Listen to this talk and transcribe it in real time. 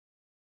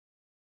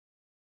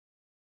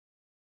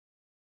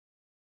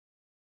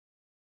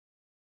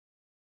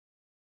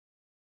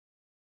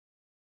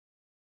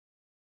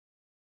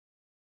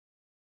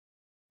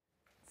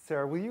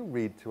Sarah, will you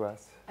read to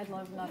us? I'd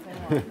love nothing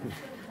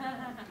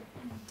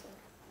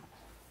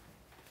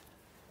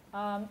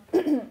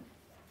more.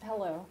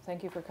 Hello,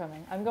 thank you for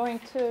coming. I'm going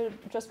to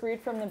just read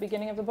from the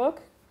beginning of the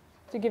book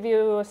to give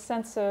you a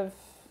sense of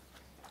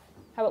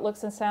how it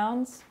looks and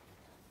sounds.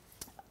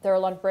 There are a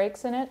lot of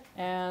breaks in it,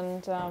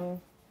 and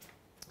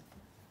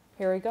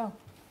here we go.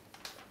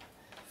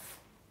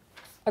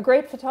 A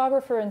great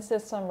photographer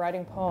insists on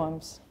writing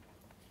poems.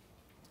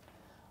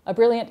 A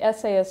brilliant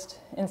essayist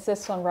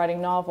insists on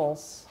writing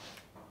novels.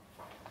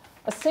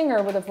 A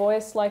singer with a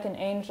voice like an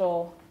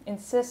angel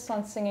insists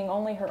on singing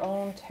only her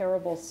own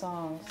terrible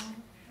songs.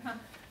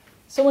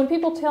 So when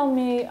people tell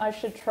me I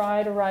should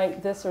try to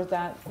write this or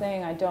that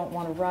thing I don't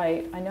want to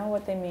write, I know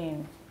what they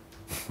mean.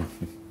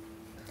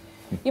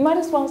 You might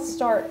as well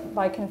start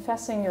by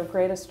confessing your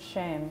greatest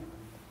shame.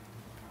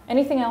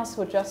 Anything else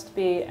would just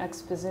be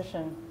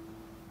exposition.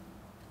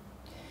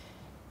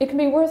 It can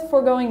be worth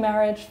foregoing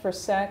marriage for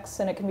sex,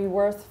 and it can be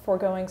worth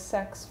foregoing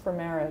sex for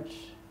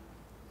marriage.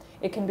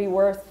 It can be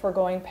worth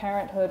foregoing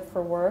parenthood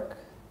for work,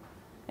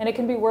 and it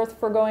can be worth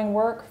foregoing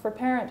work for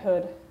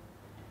parenthood.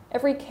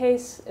 Every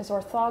case is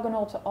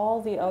orthogonal to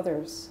all the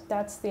others.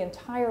 That's the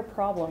entire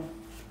problem.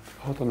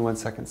 Hold on one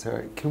second,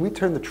 Sarah. Can we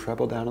turn the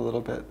treble down a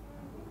little bit?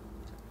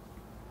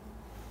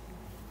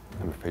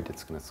 I'm afraid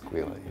it's going to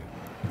squeal at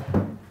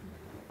you.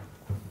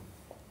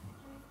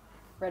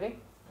 Ready?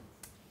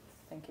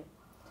 Thank you.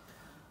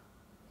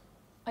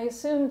 I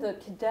assume the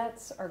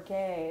cadets are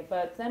gay,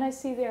 but then I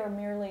see they are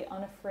merely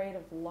unafraid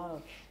of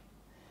love.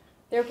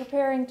 They're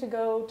preparing to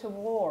go to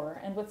war,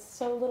 and with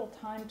so little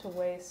time to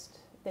waste,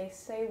 they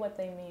say what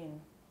they mean.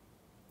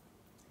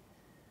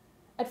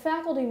 At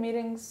faculty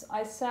meetings,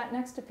 I sat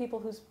next to people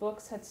whose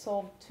books had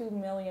sold 2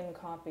 million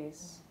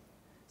copies.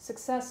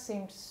 Success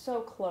seemed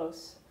so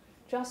close,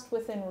 just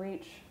within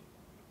reach.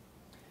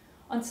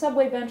 On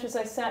subway benches,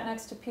 I sat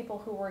next to people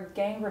who were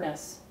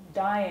gangrenous,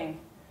 dying,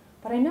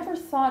 but I never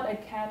thought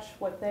I'd catch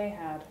what they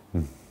had.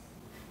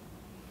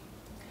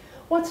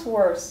 What's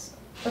worse,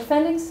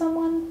 offending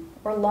someone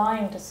or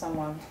lying to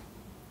someone?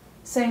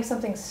 Saying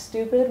something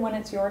stupid when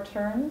it's your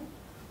turn,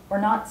 or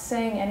not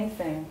saying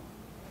anything?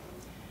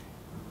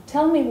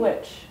 Tell me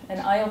which,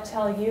 and I'll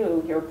tell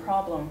you your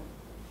problem.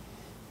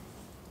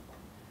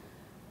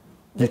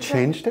 You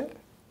changed it?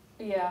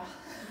 Yeah.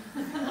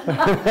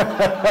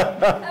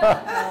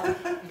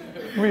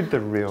 Read the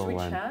real Should we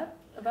one. chat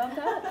about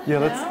that? Yeah,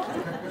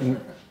 now?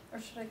 Or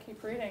should I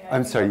keep reading?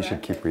 I'm sorry, you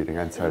should keep reading.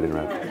 I'm sorry to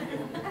interrupt.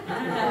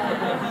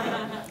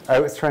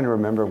 I was trying to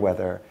remember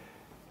whether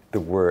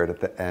the word at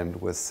the end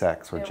was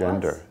sex or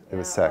gender. It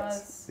was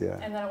sex. Yeah.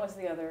 And then it was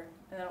the other.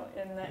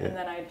 And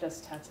then I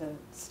just had to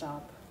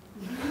stop.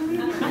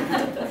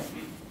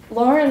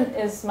 Lorin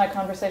is my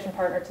conversation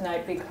partner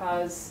tonight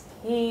because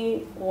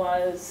he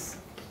was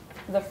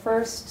the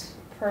first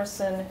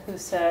person who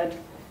said,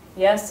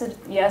 yes,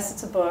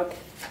 it's a book,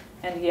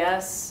 and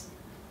yes,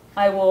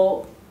 I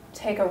will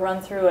take a run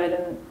through it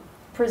and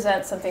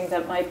present something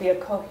that might be a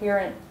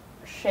coherent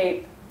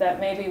shape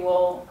that maybe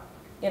will,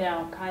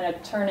 kind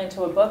of turn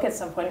into a book at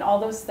some point. And all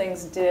those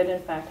things did,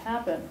 in fact,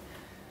 happen.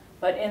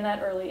 But in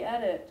that early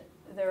edit,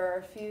 there are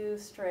a few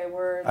stray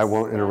words. I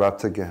won't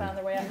interrupt again. Found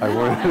their way out. I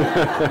won't.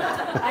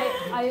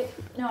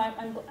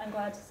 I'm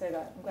glad to say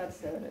that. I'm glad to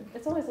say that.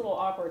 It's always a little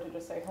awkward to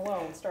just say hello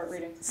and start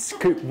reading.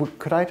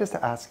 Could I just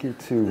ask you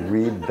to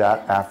read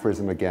that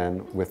aphorism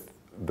again with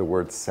the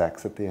word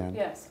sex at the end?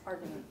 Yes,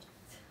 argument.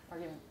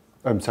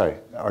 I'm sorry,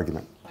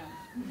 argument.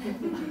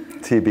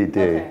 TBD.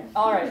 Okay.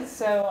 All right.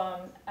 So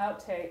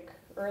outtake,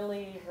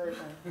 early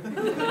version.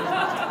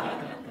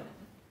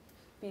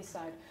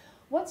 B-side.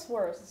 What's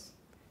worse?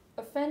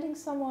 Offending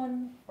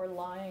someone or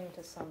lying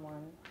to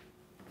someone?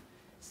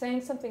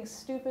 Saying something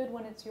stupid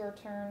when it's your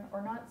turn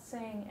or not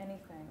saying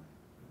anything?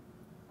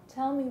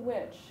 Tell me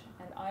which,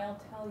 and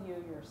I'll tell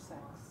you your sex.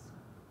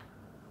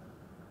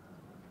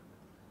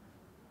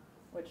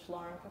 Which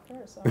Lorin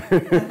prefers.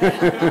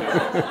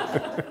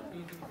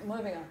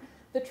 Moving on.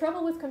 The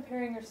trouble with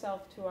comparing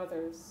yourself to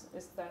others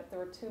is that there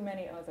are too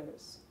many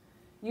others.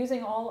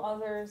 Using all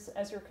others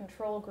as your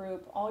control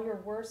group, all your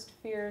worst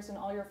fears and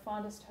all your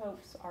fondest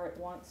hopes are at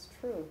once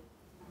true.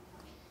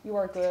 You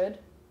are good,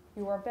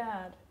 you are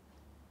bad,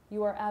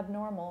 you are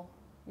abnormal,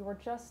 you are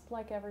just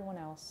like everyone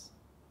else.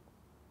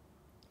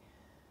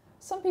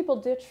 Some people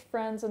ditch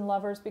friends and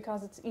lovers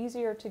because it's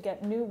easier to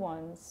get new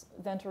ones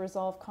than to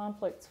resolve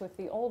conflicts with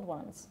the old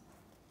ones,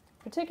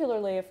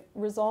 particularly if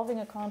resolving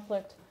a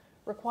conflict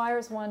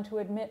requires one to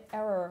admit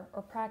error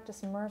or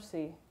practice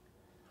mercy.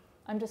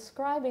 I'm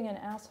describing an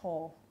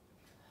asshole,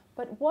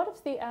 but what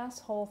if the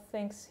asshole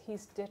thinks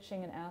he's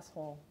ditching an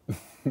asshole?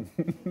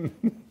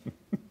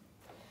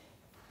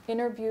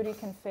 Inner beauty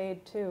can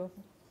fade too.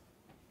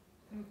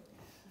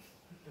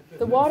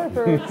 The water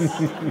birds.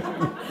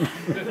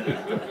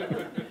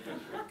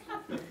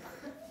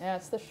 Yeah,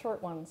 it's the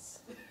short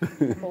ones.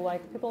 People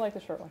like the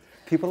short ones.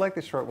 People like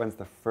the short ones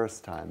the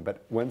first time,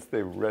 but once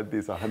they've read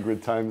these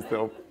 100 times,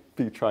 they'll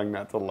be trying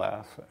not to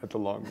laugh at the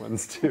long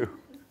ones too.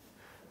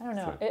 I don't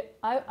know.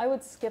 I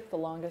would skip the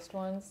longest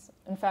ones.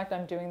 In fact,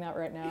 I'm doing that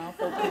right now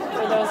for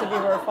those of you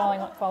who are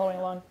following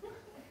along.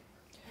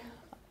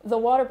 The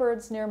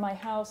waterbirds near my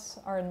house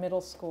are in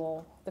middle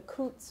school. The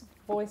coots'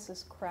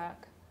 voices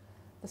crack.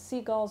 The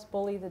seagulls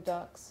bully the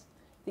ducks.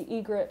 The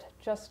egret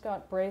just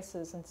got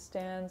braces and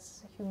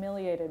stands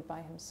humiliated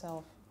by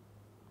himself.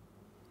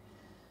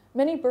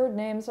 Many bird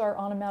names are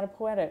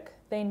onomatopoetic.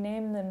 They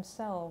name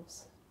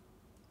themselves.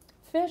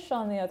 Fish,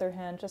 on the other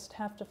hand, just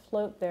have to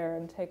float there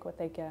and take what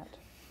they get.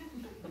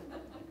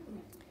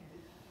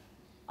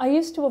 I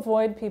used to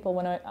avoid people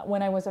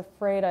when I was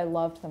afraid I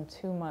loved them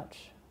too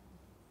much.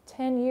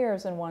 10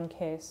 years in one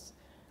case.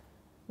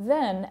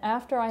 Then,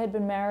 after I had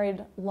been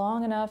married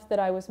long enough that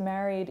I was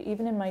married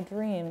even in my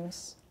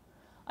dreams,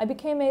 I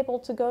became able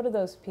to go to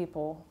those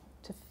people,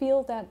 to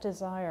feel that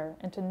desire,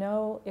 and to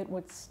know it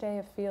would stay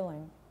a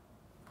feeling.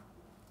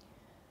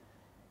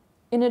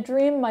 In a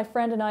dream, my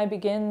friend and I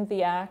begin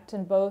the act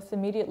and both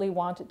immediately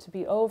want it to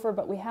be over,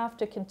 but we have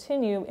to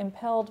continue,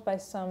 impelled by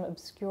some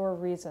obscure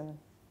reason.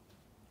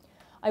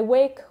 I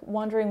wake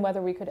wondering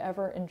whether we could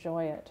ever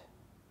enjoy it.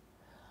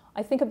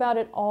 I think about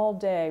it all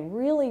day,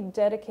 really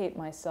dedicate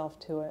myself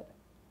to it.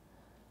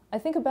 I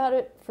think about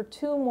it for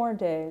 2 more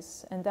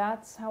days, and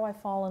that's how I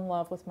fall in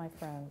love with my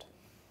friend.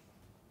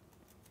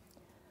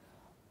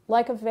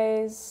 Like a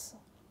vase,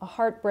 a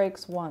heart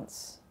breaks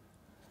once.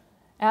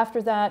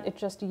 After that, it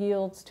just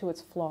yields to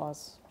its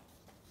flaws.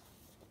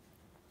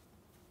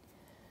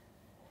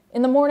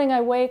 In the morning,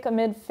 I wake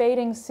amid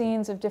fading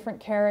scenes of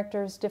different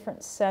characters,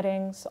 different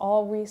settings,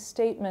 all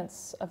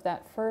restatements of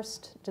that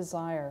first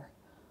desire,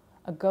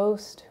 a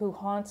ghost who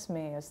haunts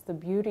me as the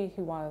beauty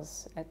he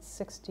was at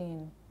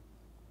 16.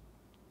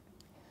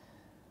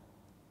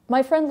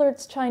 My friend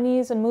learns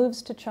Chinese and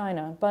moves to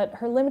China, but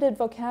her limited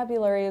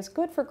vocabulary is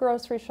good for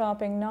grocery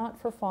shopping, not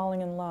for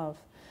falling in love.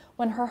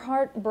 When her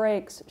heart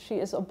breaks, she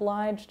is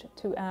obliged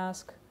to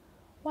ask,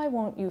 "Why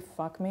won't you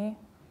fuck me?"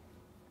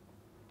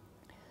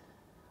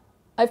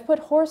 I've put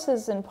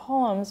horses in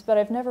poems, but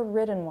I've never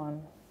ridden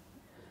one.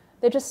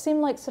 They just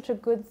seem like such a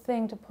good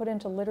thing to put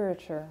into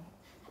literature.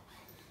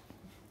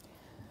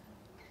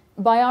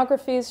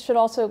 Biographies should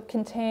also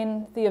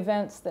contain the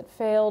events that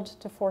failed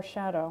to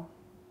foreshadow.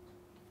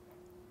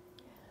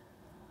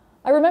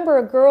 I remember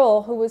a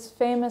girl who was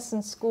famous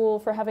in school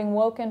for having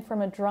woken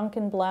from a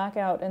drunken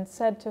blackout and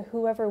said to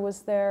whoever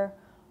was there,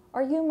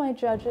 "Are you my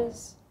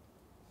judges?"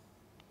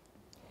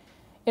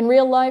 In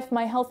real life,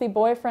 my healthy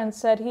boyfriend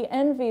said he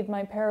envied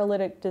my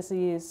paralytic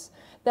disease,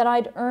 that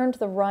I'd earned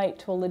the right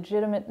to a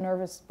legitimate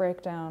nervous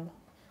breakdown.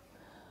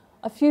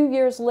 A few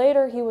years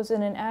later, he was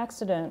in an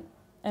accident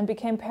and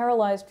became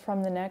paralyzed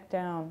from the neck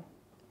down.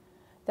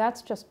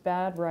 That's just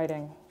bad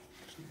writing.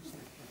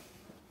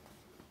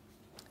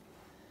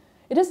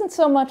 It isn't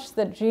so much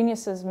that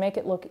geniuses make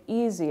it look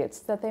easy, it's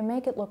that they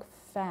make it look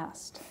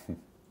fast.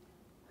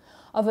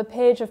 Of a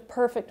page of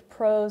perfect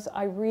prose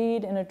I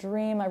read in a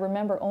dream, I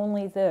remember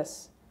only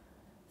this.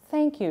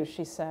 "Thank you,"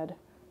 she said.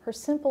 Her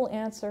simple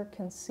answer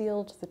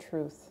concealed the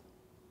truth.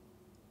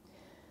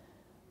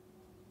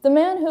 The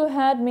man who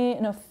had me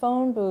in a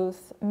phone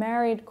booth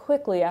married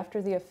quickly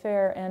after the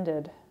affair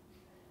ended.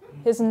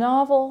 His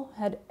novel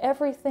had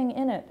everything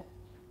in it: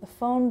 the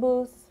phone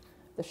booth,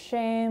 the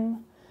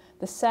shame,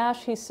 the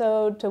sash he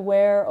sewed to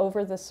wear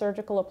over the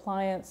surgical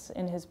appliance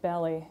in his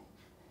belly.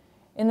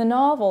 In the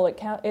novel,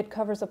 it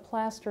covers a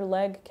plaster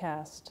leg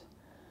cast.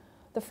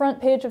 The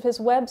front page of his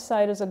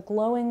website is a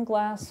glowing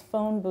glass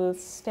phone booth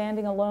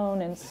standing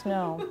alone in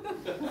snow.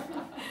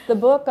 The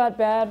book got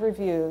bad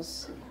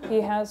reviews.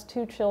 He has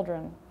 2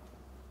 children.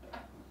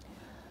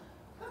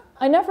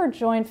 I never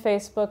joined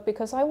Facebook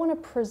because I want to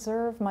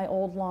preserve my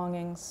old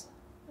longings,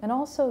 and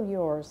also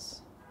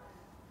yours.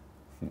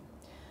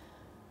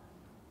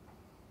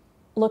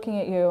 Looking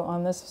at you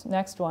on this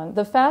next one.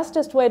 The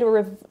fastest way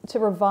to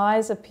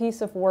revise a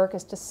piece of work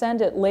is to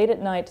send it late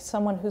at night to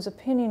someone whose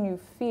opinion you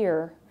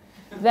fear,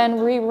 then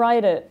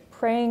rewrite it,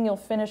 praying you'll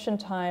finish in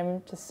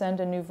time to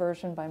send a new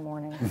version by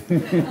morning.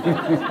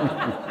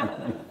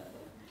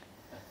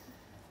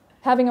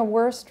 Having a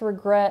worst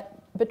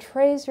regret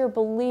betrays your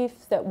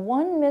belief that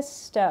one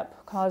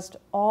misstep caused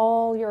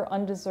all your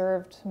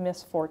undeserved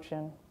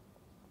misfortune.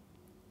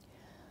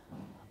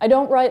 I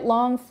don't write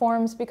long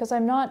forms because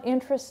I'm not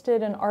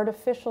interested in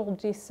artificial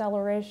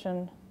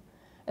deceleration.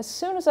 As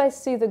soon as I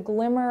see the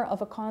glimmer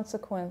of a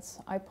consequence,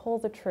 I pull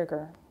the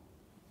trigger.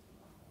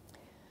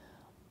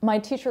 My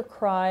teacher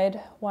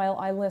cried while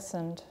I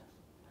listened.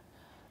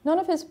 None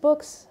of his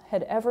books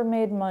had ever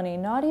made money,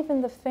 not even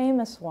the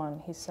famous one,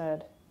 he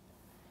said.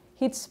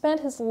 He'd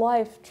spent his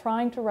life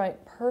trying to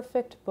write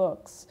perfect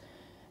books,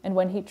 and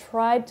when he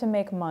tried to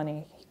make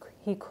money,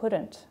 he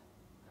couldn't.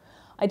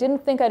 I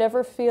didn't think I'd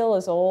ever feel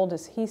as old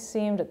as he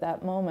seemed at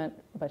that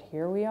moment, but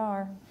here we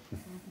are.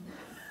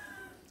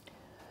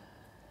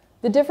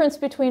 The difference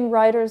between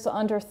writers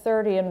under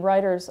 30 and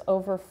writers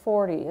over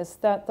 40 is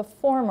that the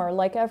former,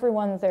 like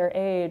everyone their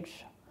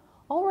age,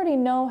 already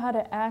know how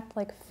to act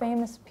like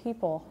famous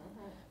people,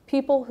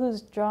 people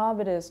whose job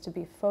it is to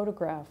be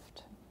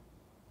photographed.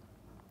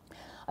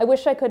 I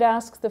wish I could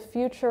ask the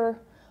future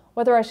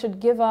whether I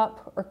should give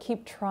up or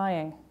keep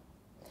trying.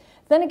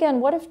 Then again,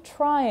 what if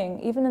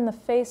trying, even in the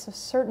face of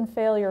certain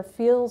failure,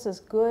 feels as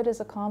good as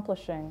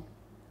accomplishing?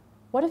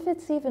 What if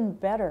it's even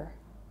better?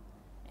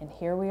 And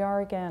here we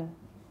are again.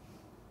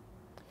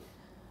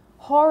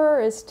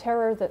 Horror is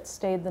terror that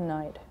stayed the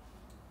night.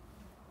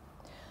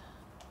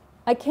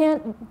 I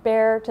can't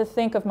bear to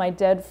think of my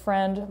dead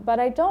friend, but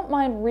I don't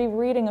mind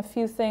rereading a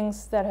few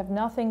things that have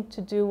nothing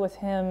to do with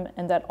him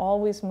and that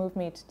always move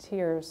me to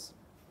tears.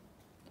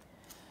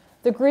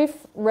 The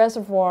grief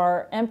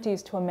reservoir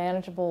empties to a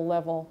manageable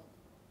level.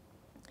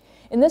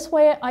 In this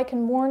way, I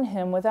can mourn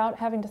him without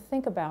having to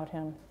think about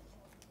him.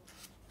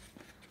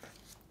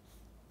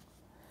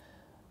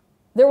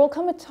 There will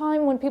come a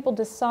time when people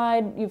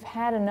decide you've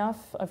had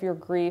enough of your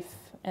grief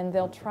and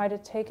they'll try to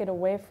take it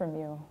away from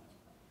you.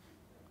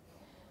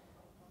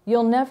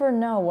 You'll never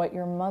know what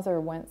your mother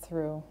went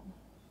through.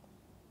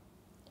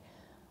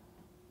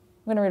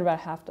 I'm going to read about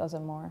a half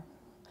dozen more.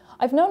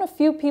 I've known a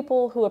few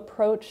people who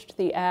approached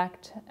the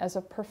act as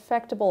a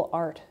perfectible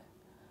art.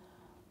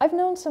 I've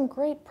known some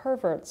great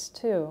perverts,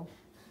 too.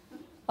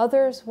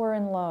 Others were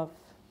in love.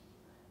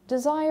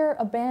 Desire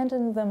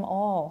abandoned them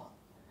all.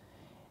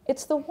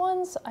 It's the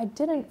ones I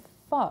didn't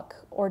fuck,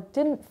 or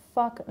didn't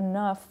fuck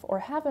enough, or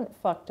haven't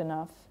fucked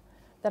enough,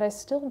 that I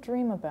still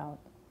dream about.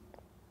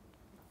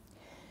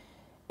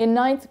 In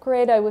 9th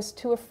grade, I was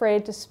too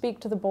afraid to speak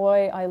to the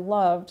boy I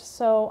loved,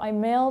 so I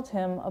mailed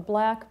him a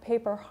black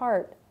paper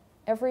heart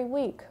every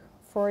week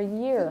for a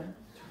year.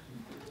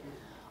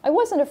 I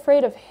wasn't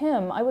afraid of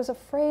him, I was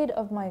afraid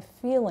of my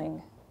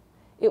feeling.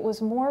 It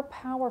was more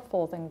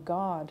powerful than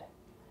God.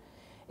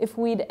 If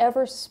we'd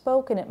ever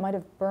spoken, it might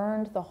have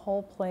burned the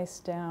whole place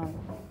down.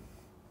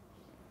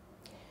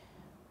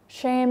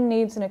 Shame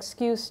needs an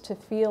excuse to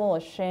feel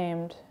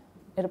ashamed.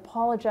 It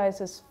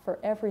apologizes for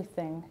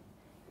everything,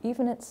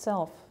 even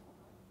itself.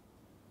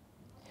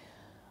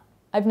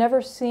 I've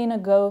never seen a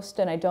ghost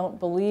and I don't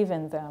believe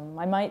in them.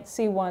 I might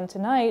see one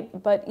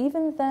tonight, but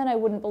even then I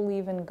wouldn't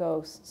believe in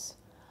ghosts.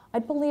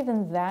 I'd believe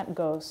in that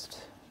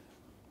ghost.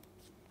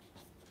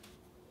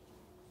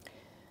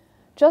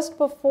 Just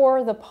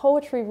before the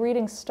poetry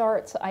reading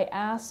starts, I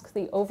ask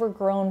the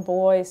overgrown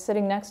boy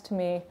sitting next to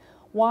me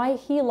why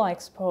he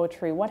likes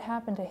poetry, what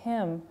happened to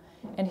him,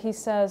 and he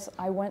says,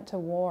 I went to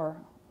war.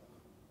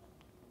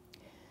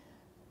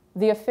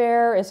 The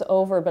affair is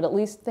over, but at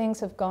least things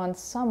have gone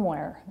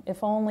somewhere,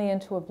 if only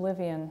into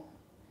oblivion.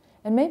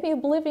 And maybe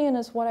oblivion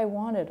is what I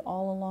wanted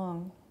all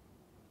along.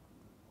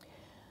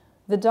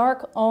 The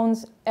dark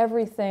owns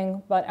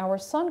everything, but our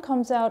sun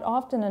comes out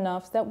often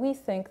enough that we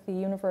think the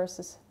universe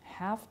is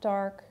half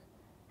dark,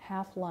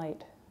 half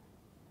light.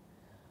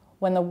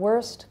 When the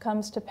worst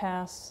comes to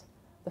pass,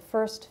 the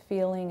first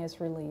feeling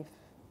is relief.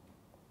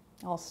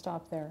 I'll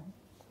stop there.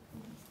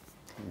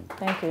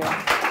 Thank you.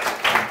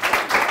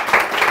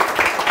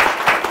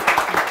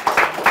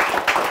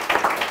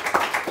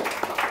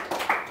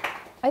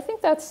 I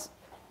think that's,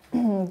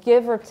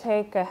 give or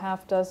take a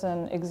half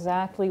dozen,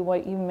 exactly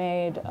what you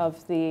made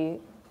of the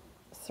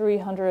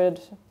 300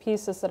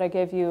 pieces that I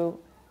gave you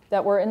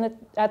that were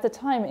at the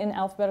time in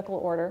alphabetical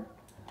order,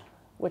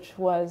 which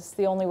was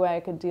the only way I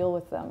could deal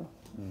with them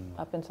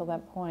up until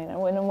that point.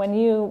 And when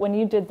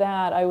you did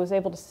that, I was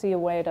able to see a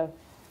way to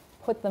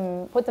put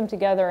them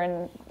together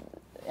in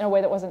a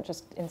way that wasn't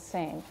just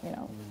insane. You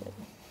know,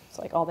 it's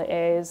like all the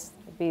A's,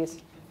 the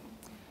B's.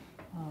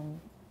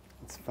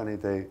 It's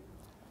funny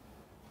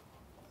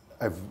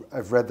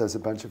I've read those a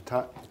bunch of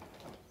times.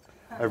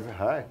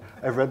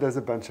 I've read those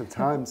a bunch of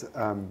times,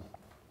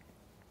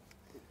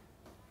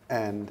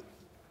 and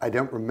I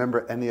don't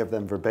remember any of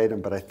them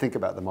verbatim, but I think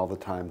about them all the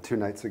time. 2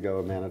 nights ago,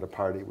 a man at a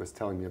party was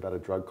telling me about a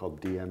drug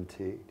called DMT.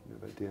 Do you know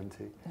about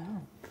DMT?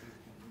 No.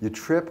 You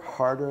trip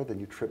harder than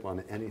you trip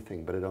on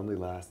anything, but it only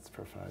lasts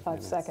for 5 minutes.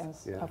 5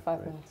 seconds. Yeah, 5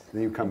 minutes.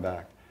 Then you come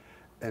back.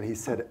 And he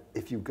said,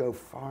 if you go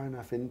far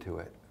enough into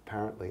it,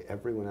 apparently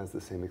everyone has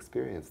the same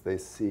experience. They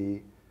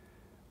see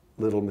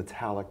little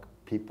metallic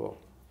people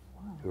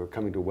who are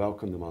coming to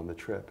welcome them on the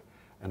trip.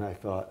 And I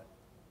thought,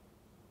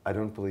 I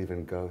don't believe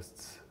in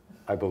ghosts.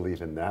 I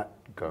believe in that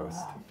ghost.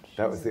 Wow,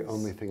 that was the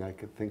only thing I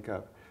could think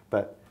of.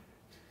 But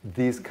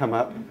these come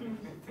up.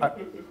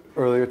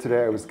 Earlier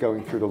today, I was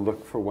going through to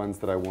look for ones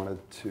that I wanted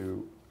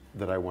to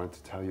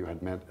tell you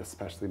had meant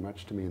especially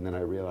much to me, and then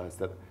I realized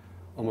that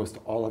almost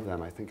all of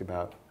them I think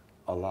about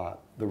a lot.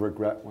 The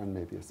regret one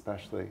maybe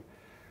especially.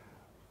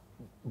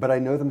 But I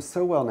know them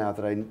so well now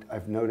that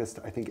I've noticed,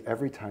 I think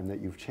every time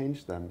that you've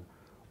changed them,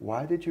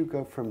 why did you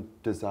go from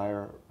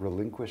desire,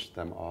 relinquish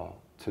them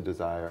all, to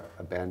desire,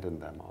 abandon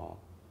them all?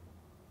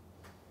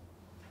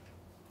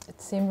 It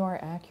seemed more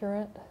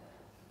accurate,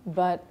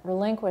 but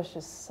relinquish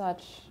is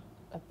such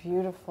a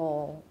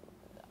beautiful,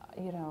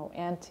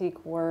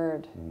 antique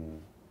word.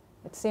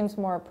 It seems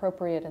more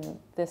appropriate in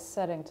this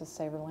setting to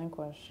say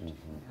relinquished.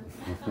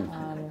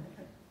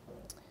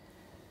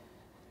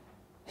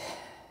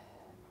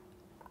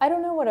 I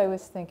don't know what I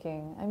was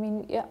thinking. I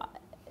mean, yeah,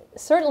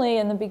 certainly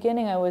in the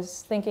beginning I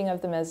was thinking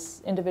of them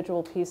as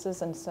individual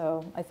pieces, and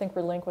so I think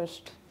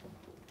relinquished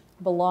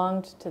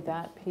belonged to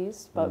that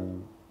piece, but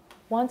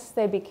once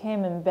they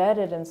became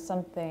embedded in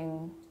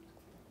something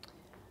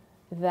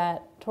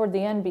that toward the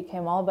end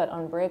became all but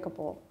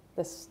unbreakable,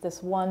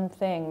 this one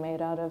thing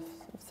made out of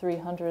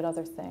 300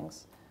 other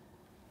things,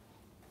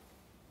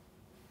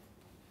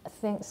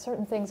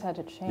 certain things had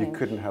to change. You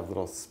couldn't have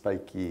little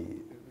spiky,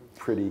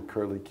 pretty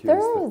curly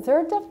cues.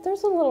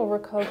 There's a little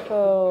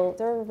Rococo,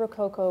 there are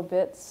Rococo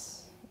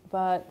bits,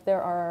 but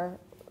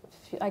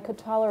I could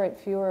tolerate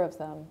fewer of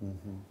them.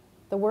 Mm-hmm.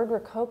 The word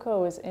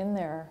Rococo is in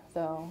there,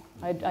 though.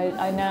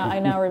 I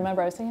now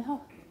remember. I was thinking,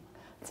 oh,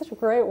 it's such a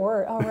great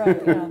word. Oh,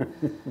 right, yeah.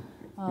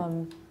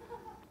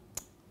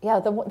 Yeah,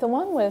 the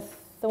one with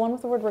the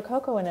word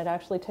Rococo in it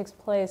actually takes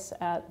place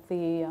at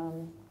the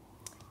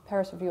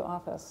Paris Review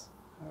office.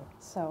 Oh.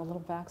 So a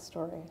little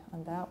backstory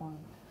on that one.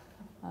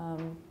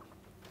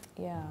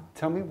 Yeah.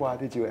 Tell me, why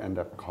did you end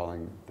up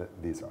calling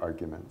these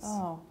arguments?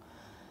 Oh.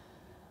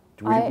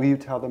 Will you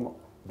tell them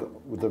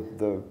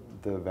the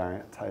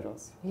variant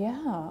titles?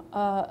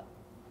 Yeah.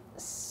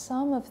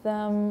 Some of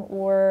them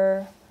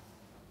were,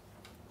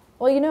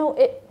 well, you know,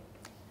 it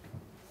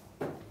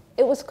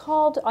was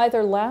called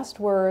either Last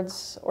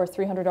Words or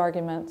 300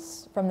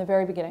 Arguments from the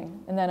very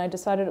beginning. And then I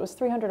decided it was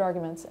 300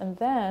 Arguments. And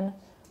then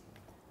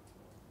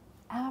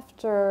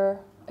after,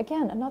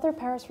 again, another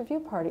Paris Review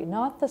party,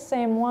 not the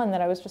same one that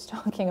I was just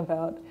talking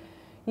about,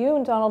 you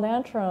and Donald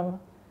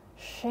Antrim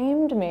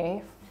shamed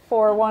me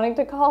for wanting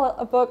to call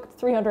a book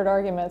 300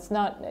 Arguments.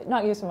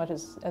 Not you so much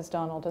as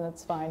Donald, and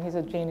it's fine, he's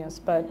a genius,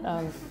 but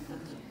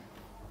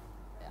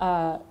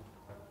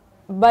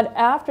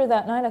after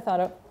that night I thought,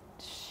 oh,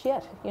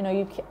 shit, you know,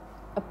 you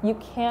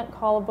can't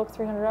call a book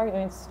 300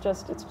 Arguments,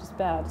 it's just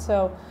bad.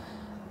 So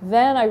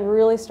then I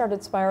really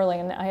started spiraling,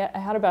 and I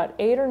had about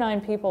 8 or 9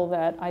 people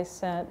that I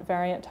sent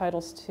variant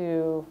titles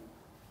to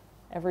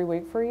every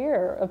week for a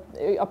year,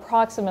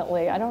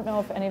 approximately. I don't know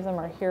if any of them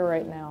are here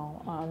right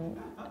now.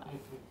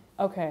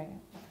 Okay.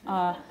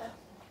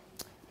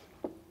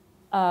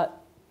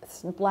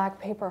 Black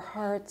Paper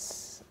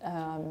Hearts, you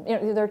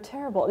know, they're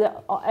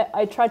terrible.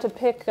 I tried to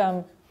pick,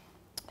 there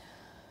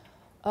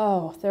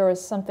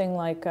was something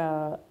like,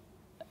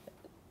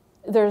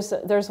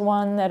 there's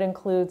one that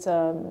includes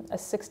a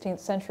 16th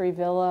century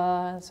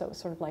villa, so it was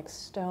sort of like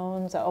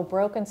stones,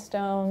 broken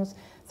stones,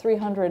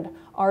 300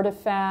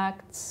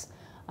 artifacts,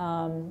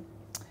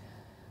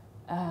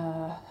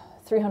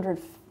 300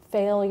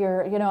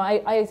 failure. You know,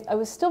 I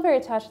was still very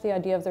attached to the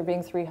idea of there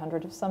being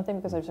 300 of something,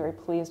 because I was very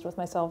pleased with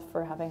myself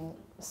for having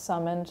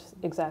summoned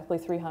exactly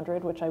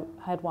 300, which I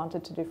had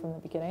wanted to do from the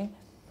beginning.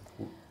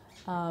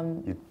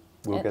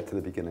 We'll get to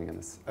the beginning in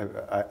this.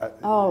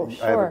 Oh,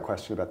 sure. I have a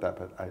question about that,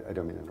 but I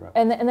don't mean to interrupt.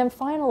 And then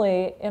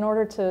finally, in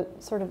order to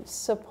sort of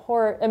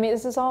support, I mean,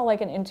 this is all like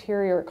an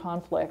interior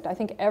conflict. I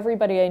think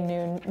everybody I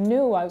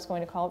knew I was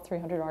going to call it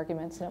 300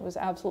 Arguments, and it was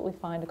absolutely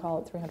fine to call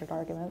it 300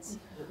 Arguments.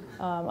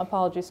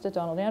 Apologies to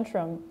Donald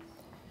Antrim.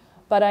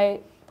 But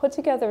I put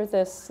together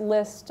this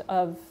list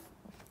of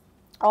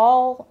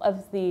all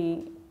of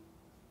the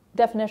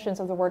definitions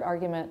of the word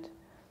argument,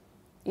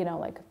 you know,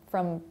 like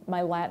from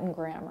my Latin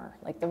grammar,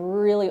 like the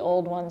really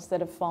old ones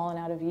that have fallen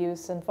out of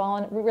use and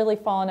really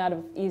fallen out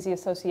of easy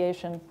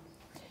association.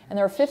 And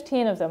there are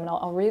 15 of them, and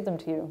I'll read them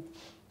to you.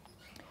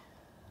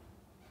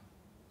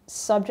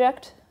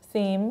 Subject,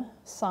 theme,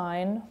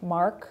 sign,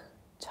 mark,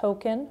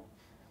 token,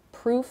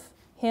 proof,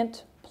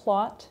 hint,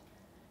 plot,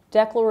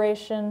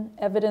 declaration,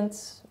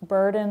 evidence,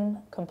 burden,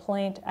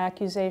 complaint,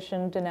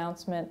 accusation,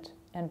 denouncement,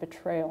 and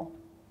betrayal.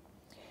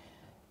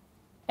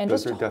 And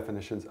those are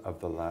definitions of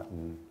the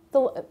Latin.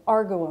 The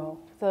arguo,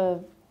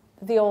 the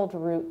old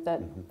root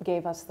that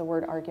gave us the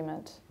word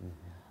argument.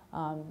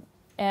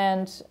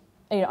 And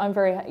you know, I'm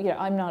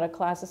not a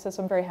classicist.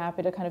 I'm very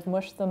happy to kind of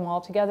mush them all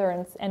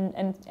together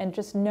and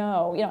just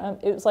know. You know,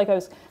 it was like I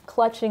was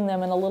clutching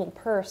them in a little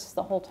purse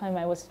the whole time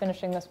I was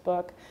finishing this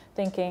book,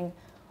 thinking,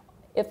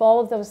 if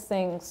all of those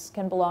things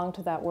can belong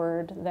to that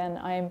word, then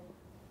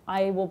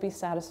I will be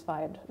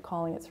satisfied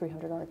calling it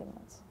 300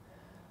 Arguments.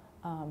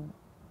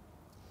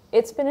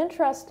 It's been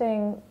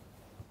interesting.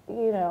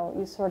 You know,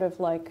 you sort of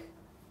like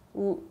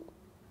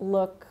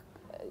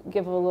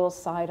give a little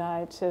side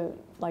eye to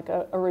like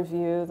a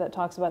review that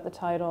talks about the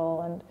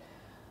title,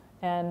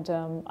 and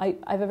I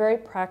have a very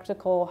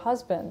practical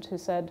husband who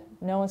said,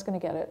 no one's going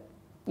to get it.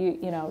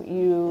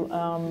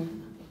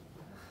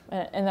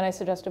 And then I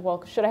suggested,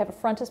 well, should I have a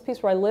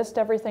frontispiece where I list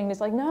everything? And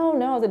he's like,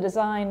 no, the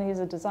design. He's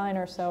a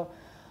designer, so.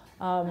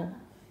 And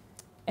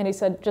he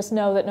said, just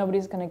know that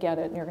nobody's going to get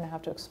it, and you're going to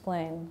have to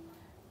explain.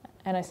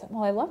 And I said,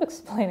 well, I love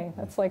explaining.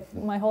 That's like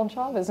my whole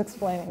job is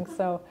explaining.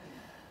 So,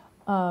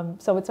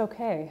 so it's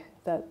okay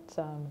that,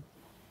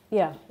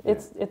 yeah,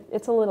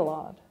 it's a little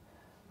odd,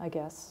 I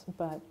guess,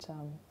 but.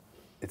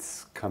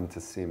 It's come to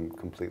seem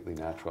completely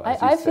natural.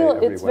 I feel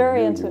it's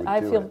very intimate.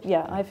 I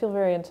feel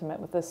very intimate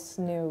with this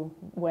new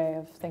way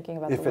of thinking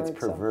about the word. If it's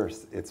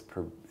perverse, it's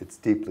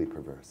deeply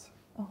perverse.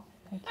 Oh,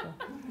 thank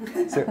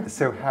you.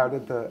 So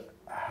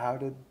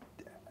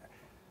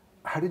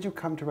how did you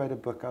come to write a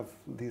book of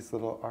these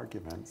little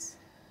arguments?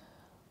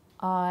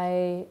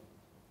 I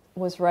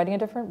was writing a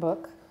different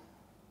book,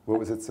 What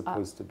was it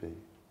supposed to be?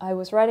 I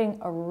was writing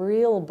a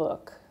real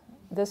book.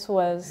 This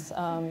was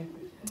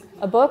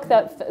a book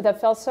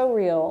that felt so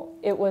real.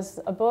 It was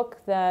a book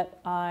that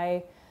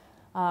I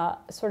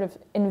sort of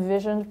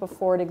envisioned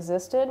before it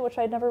existed, which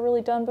I'd never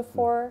really done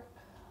before.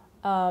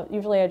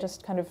 Usually I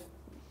just kind of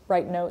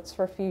write notes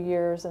for a few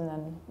years and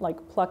then like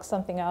pluck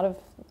something out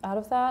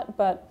of that.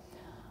 But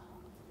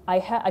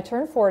I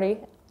turned 40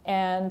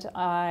 and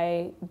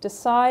I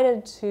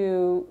decided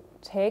to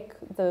take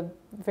the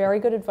very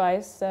good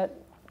advice that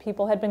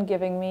people had been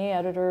giving me,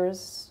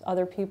 editors,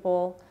 other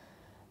people.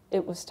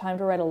 It was time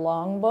to write a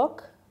long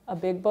book, a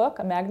big book,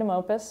 a magnum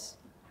opus,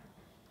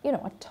 you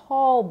know, a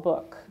tall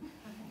book,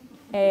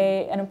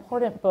 an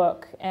important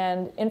book.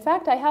 And in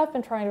fact, I have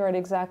been trying to write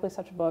exactly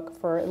such a book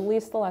for at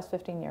least the last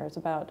 15 years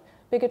about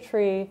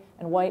bigotry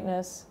and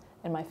whiteness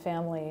and my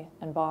family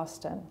and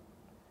Boston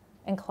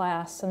and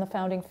class and the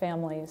founding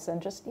families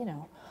and just, you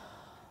know,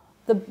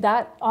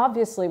 that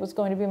obviously was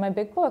going to be my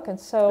big book. And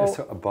so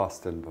a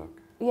Boston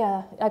book.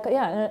 Yeah,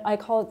 and I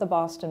call it the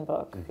Boston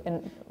book,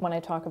 and when I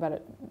talk about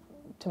it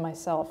to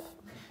myself.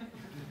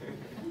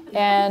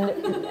 And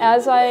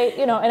as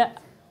and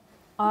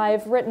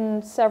I've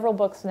written several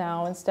books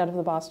now instead of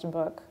the Boston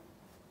book.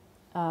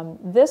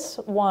 This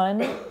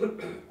one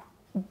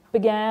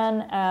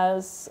began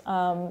as,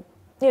 the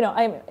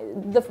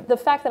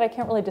fact that I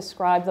can't really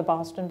describe the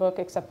Boston book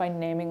except by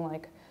naming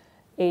like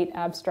 8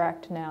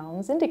 abstract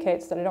nouns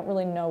indicates that I don't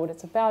really know what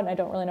it's about and I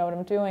don't really know what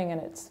I'm doing, and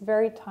it's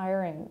very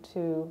tiring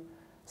to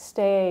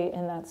stay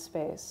in that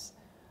space.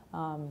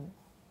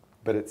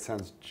 But it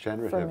sounds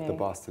generative. The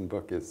Boston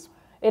book is...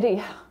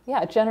 It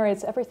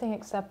generates everything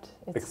except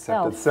itself.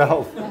 Except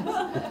itself.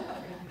 Yes.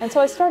 And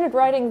so I started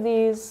writing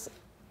these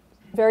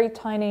very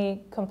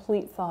tiny,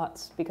 complete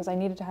thoughts because I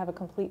needed to have a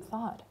complete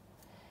thought.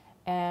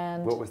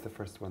 And what was the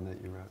first one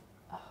that you wrote?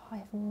 Oh, I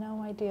have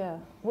no idea.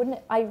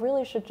 I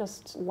really should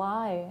just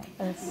lie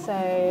and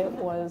say it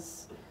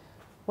was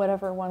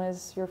whatever one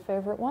is your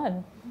favorite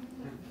one.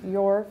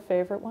 Your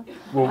favorite one?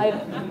 Well,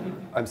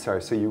 I'm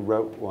sorry, so you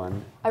wrote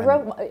one.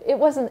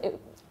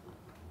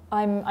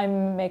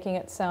 I'm making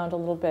it sound a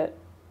little bit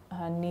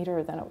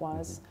neater than it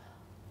was.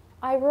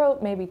 Mm-hmm. I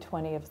wrote maybe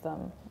 20 of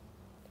them,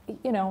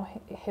 you know,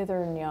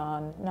 hither and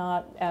yon,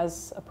 not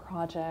as a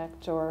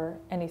project or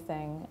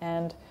anything.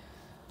 And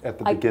at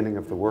the beginning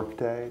of the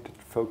workday to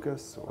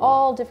focus? Or?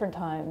 All different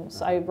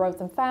times. I wrote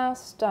them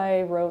fast.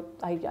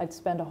 I'd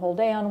spend a whole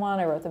day on one.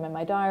 I wrote them in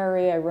my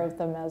diary. I wrote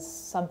them as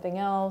something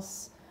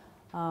else.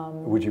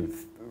 Would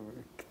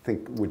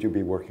you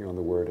be working on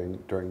the wording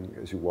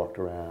as you walked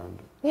around?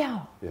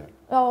 Yeah. Yeah.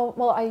 Oh,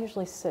 well, I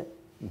usually sit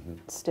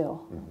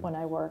still when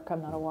I work.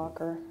 I'm not a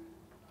walker.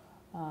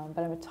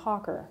 But I'm a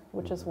talker,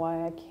 which is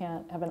why I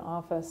can't have an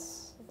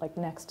office like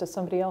next to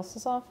somebody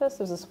else's office.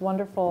 There's this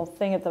wonderful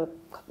thing at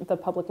the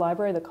public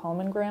library, the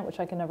Coleman Grant, which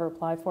I can never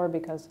apply for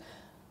because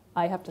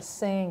I have to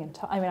sing and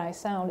talk. I mean, I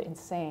sound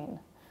insane,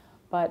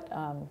 but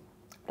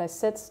I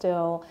sit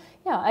still.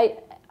 Yeah,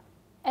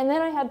 and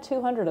then I had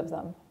 200 of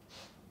them,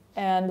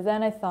 and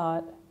then I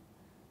thought,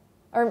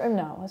 or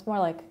no, it was more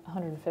like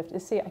 150.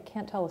 See, I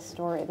can't tell a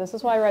story. This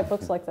is why I write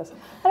books like this.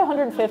 I had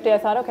 150. I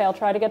thought, okay, I'll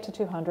try to get to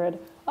 200.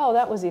 Oh,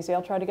 that was easy.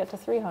 I'll try to get to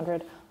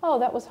 300. Oh,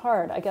 that was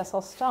hard. I guess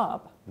I'll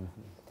stop.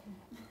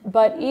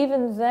 But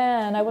even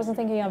then, I wasn't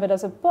thinking of it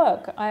as a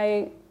book.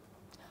 I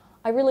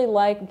really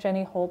like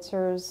Jenny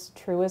Holzer's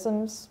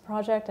Truisms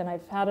project, and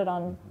I've had it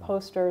on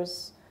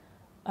posters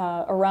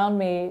around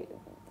me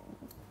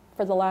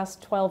for the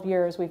last 12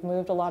 years. We've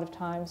moved a lot of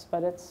times,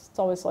 but it's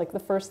always like the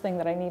first thing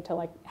that I need to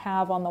like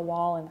have on the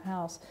wall in the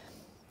house.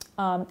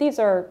 These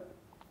are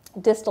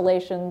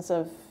distillations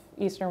of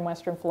Eastern and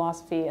Western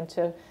philosophy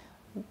into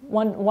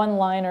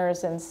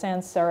one-liners in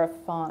sans serif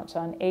font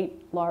on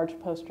 8 large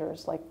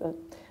posters, like the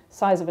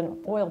size of an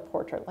oil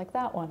portrait, like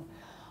that one.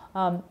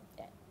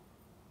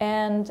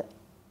 And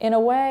in a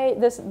way,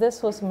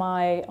 this was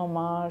my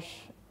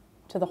homage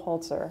to the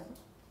Holzer.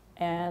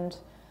 And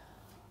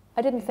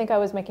I didn't think I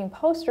was making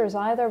posters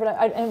either, but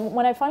and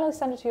when I finally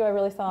sent it to you, I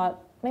really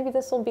thought, maybe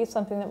this will be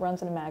something that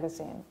runs in a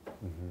magazine,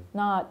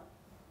 not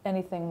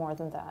anything more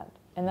than that.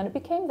 And then it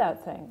became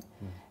that thing.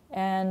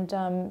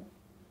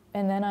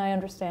 And then I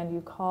understand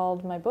you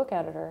called my book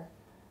editor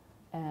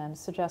and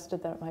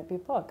suggested that it might be a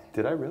book.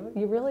 Did I really?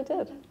 You really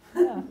did,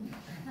 yeah.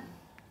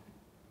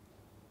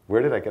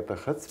 Where did I get the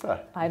chutzpah?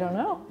 I don't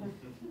know.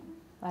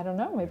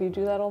 Maybe you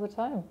do that all the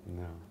time.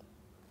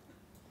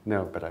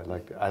 No, but I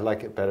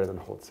like it better than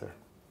Holzer.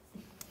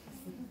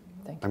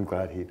 Thank you.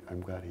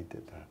 I'm glad he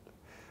did that.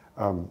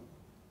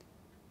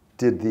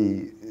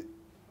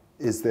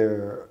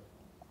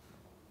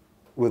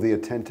 Will the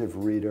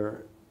attentive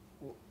reader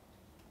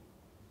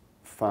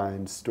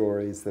find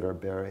stories that are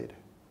buried?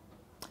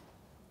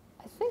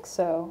 I think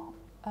so.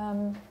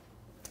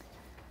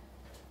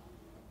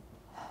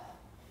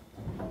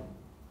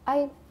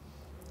 I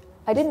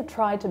didn't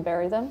try to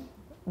bury them,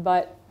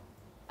 but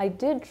I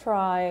did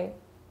try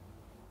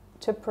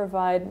to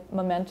provide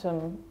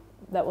momentum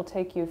that will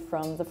take you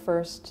from the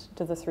first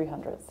to the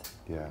 300th.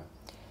 Yeah.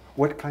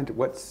 what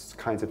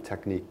kinds of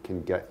technique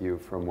can get you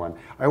from one?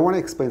 I want to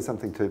explain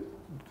something to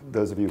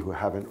those of you who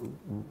haven't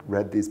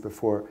read these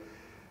before.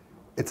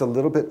 It's a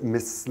little bit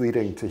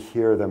misleading to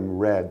hear them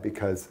read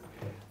because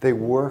they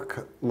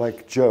work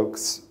like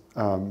jokes,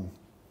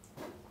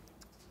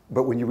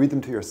 but when you read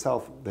them to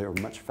yourself, they're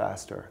much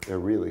faster. They're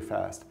really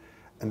fast,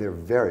 and they're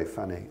very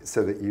funny,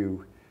 so that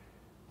you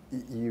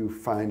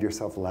find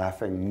yourself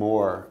laughing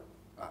more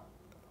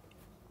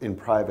in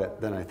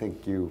private than I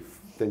think you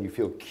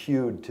feel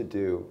cued to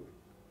do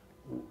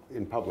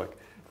in public,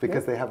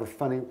 because they have a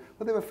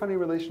funny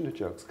relation to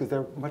jokes, because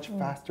they're much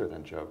faster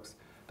than jokes.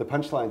 The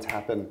punchlines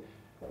happen.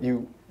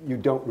 You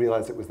don't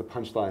realize it was the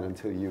punchline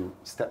until you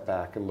step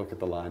back and look at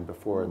the line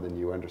before, and then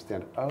you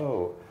understand,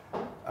 oh,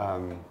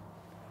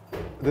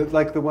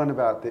 like the one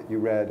about that you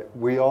read,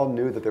 we all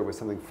knew that there was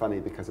something funny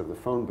because of the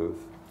phone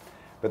booth,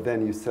 but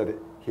then you said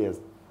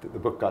the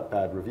book got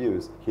bad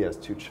reviews, he has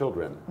 2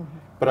 children.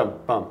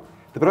 Ba-dum-bump.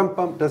 The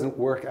ba-dum-bump doesn't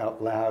work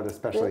out loud,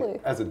 especially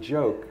as a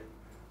joke,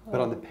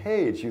 but on the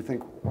page you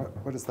think,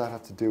 what does that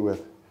have to do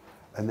with,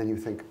 and then you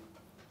think,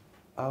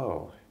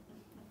 oh,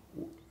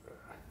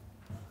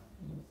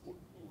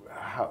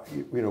 how,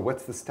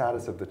 what's the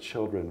status of the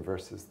children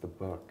versus the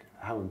book?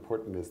 How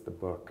important is the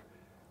book?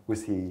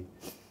 Was he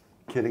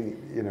kidding,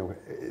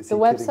 is the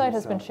he website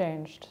has been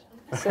changed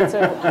since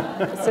it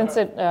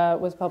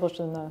was published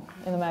in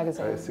the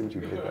magazine. I assumed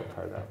you made that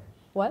part up.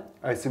 What?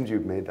 I assumed you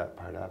made that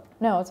part up.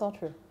 No, it's all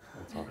true.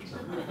 It's all true.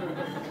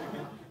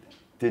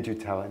 Did you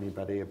tell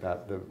anybody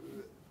about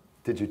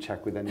did you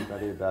check with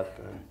anybody about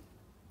the...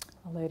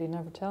 A lady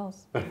never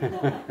tells.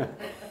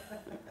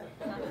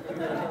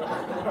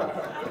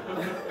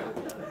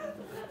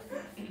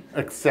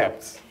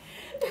 Except.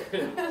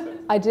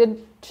 I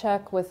did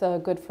check with a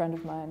good friend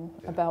of mine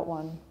about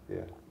one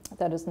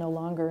that is no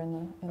longer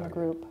in the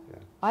group. Yeah.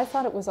 I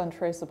thought it was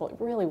untraceable. It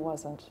really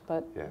wasn't,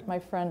 but my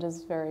friend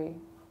is very,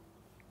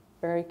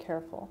 very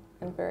careful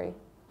and very,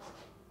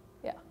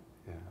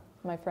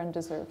 my friend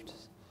deserved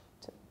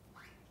to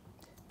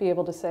be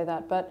able to say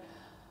that. But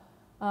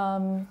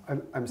I'm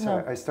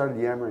sorry, no. I started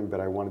yammering, but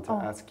I wanted to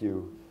ask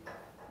you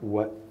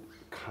what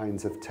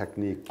kinds of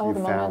technique you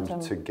the found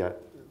momentum. to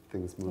get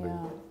things moving.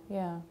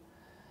 Yeah.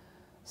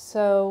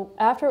 So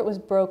after it was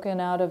broken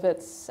out of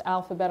its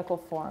alphabetical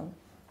form,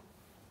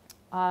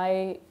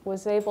 I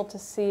was able to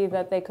see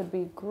that they could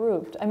be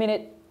grouped. I mean,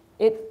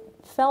 it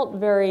felt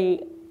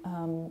very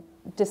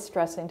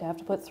distressing to have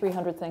to put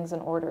 300 things in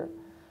order.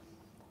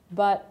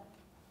 But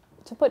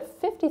to put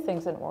 50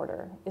 things in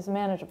order is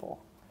manageable.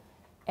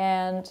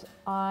 And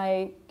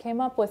I came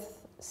up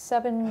with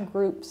 7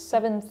 groups,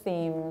 7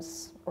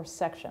 themes or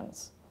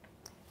sections,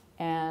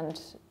 and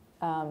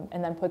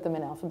then put them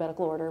in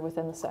alphabetical order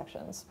within the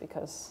sections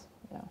because,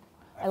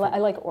 I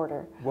like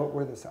order. What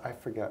were I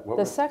forget. What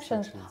the were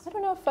sections? I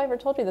don't know if I ever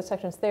told you the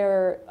sections.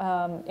 They're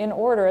in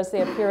order as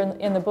they appear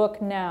in the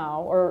book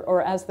now,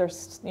 or as they're,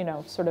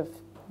 sort of,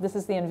 this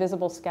is the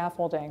invisible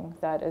scaffolding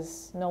that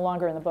is no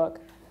longer in the book.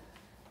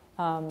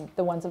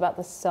 The ones about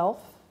the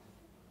self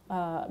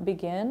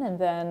begin, and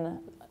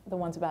then the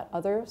ones about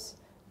others,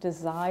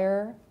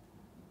 desire,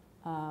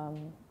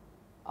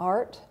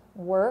 art,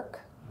 work,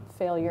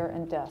 failure,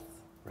 and death.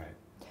 Right.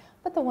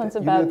 But the ones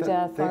about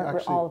death aren't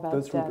actually, all about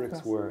those death. Those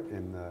rubrics were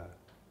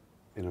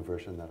in a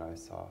version that I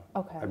saw.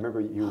 Okay. I remember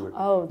you were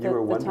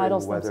the wondering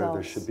titles whether there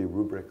themselves. should be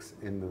rubrics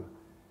in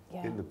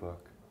the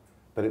book,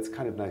 but it's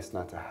kind of nice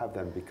not to have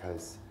them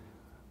because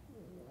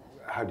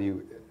how do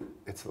you?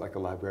 It's like a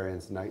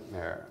librarian's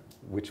nightmare.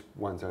 Which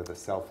ones are the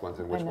self ones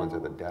and which ones are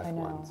the death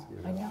ones?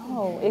 I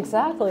know,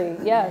 exactly,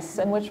 yes.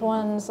 And which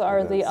ones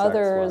are the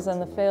others and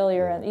the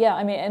failure. And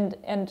I mean,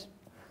 and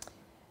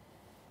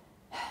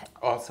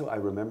also I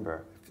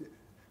remember,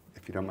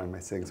 if you don't mind my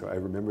saying so, I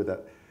remember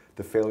that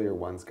the failure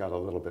ones got a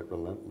little bit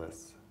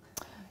relentless.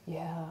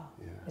 Yeah,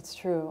 it's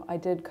true. I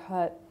did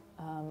cut,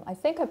 I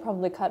think I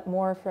probably cut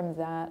more from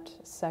that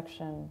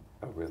section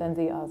than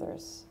the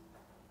others,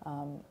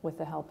 with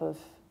the help of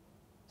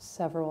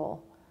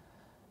several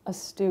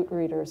astute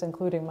readers,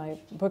 including my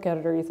book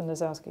editor, Ethan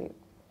Nazowski.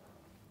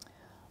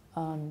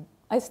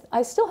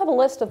 I still have a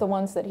list of the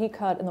ones that he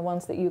cut and the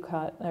ones that you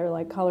cut. They're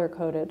like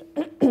color-coded.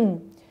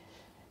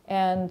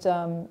 And,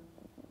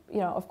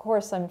 of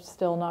course, I'm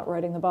still not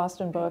writing the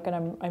Boston book, and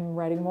I'm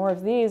writing more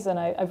of these, and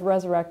I've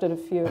resurrected a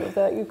few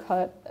that you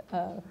cut.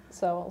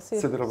 So I'll see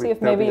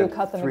if maybe you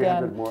cut them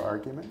 300 again. more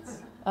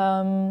arguments?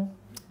 Yeah,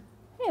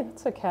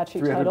 that's a catchy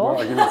 300 title. more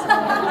arguments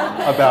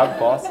about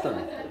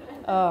Boston.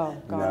 Oh,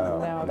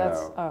 God,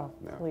 no.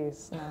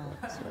 Please, no.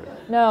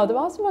 No, the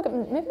Boston book,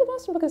 maybe the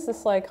Boston book is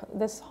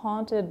this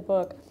haunted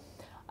book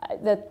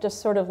that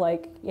just sort of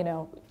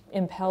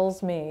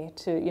impels me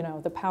to,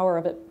 the power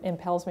of it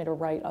impels me to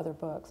write other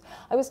books.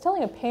 I was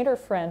telling a painter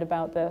friend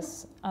about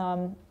this,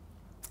 and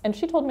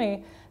she told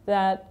me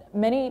that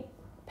many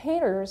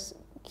painters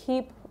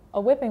keep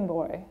a whipping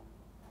boy,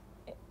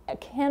 a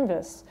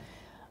canvas,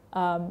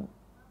 that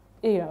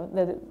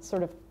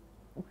sort of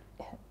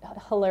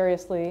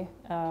hilariously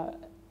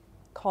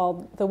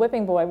called The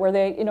Whipping Boy, where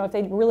they, you know, if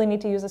they really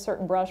need to use a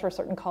certain brush or a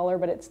certain color,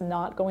 but it's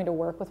not going to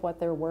work with what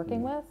they're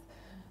working with,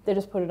 they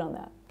just put it on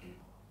that.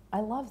 I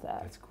love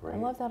that. That's great. I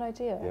love that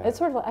idea. Yeah. It's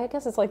sort of, I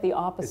guess it's like the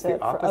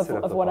opposite,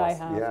 of what I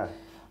have, yeah.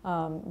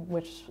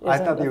 Which isn't I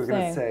thought a you were going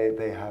to thing. say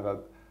they have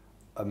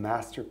a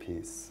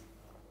masterpiece,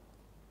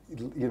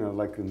 you know,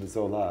 like in the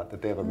Zola,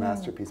 that they have a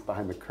masterpiece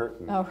behind the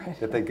curtain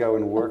that they go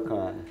and work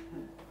on,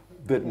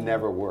 but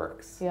never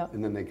works. Yep.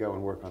 And then they go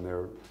and work on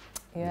their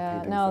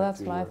paintings no, that that's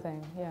do my work.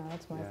 thing. Yeah,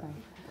 that's my thing.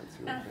 That's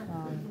your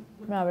thing.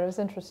 No, but it was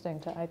interesting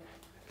to.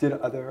 Did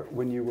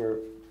when you were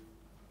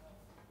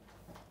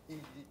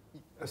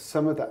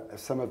some of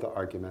the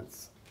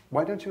arguments?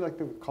 Why don't you like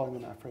calling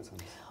them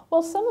aphorisms?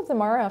 Well, some of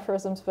them are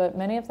aphorisms, but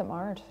many of them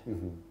aren't.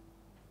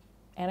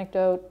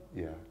 Anecdote,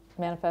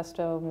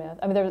 manifesto, myth.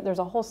 I mean, there's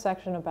a whole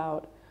section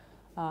about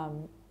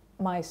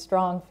my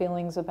strong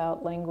feelings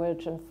about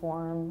language and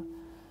form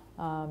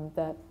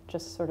that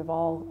just sort of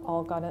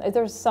all got in.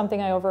 There's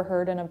something I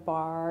overheard in a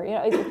bar. You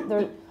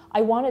know,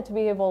 I wanted to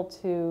be able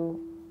to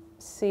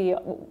see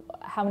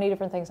how many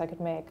different things I could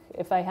make.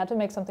 If I had to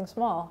make something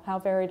small, how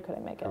varied could I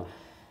make it? Oh.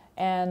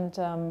 And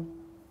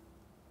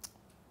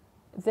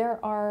there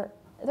are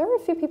a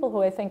few people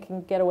who I think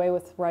can get away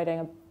with writing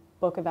a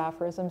book of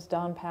aphorisms.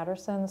 Don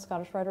Patterson, the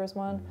Scottish writer, is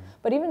one.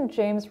 But even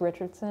James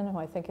Richardson, who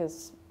I think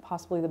is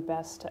possibly the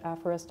best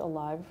aphorist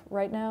alive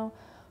right now,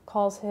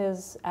 calls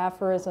his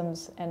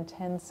aphorisms and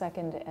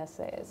 10-second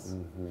essays,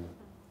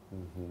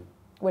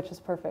 which is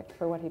perfect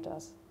for what he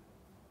does.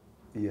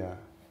 Yeah.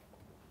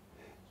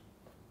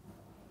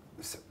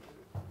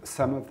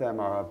 Some of them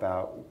are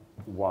about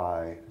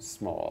why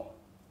small.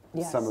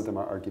 Yes. Some of them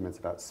are arguments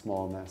about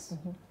smallness.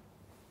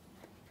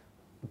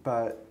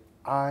 But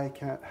I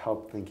can't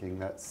help thinking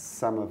that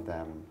some of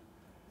them,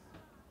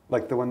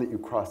 like the one that you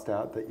crossed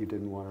out that you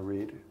didn't want to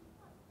read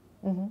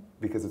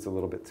because it's a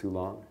little bit too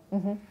long,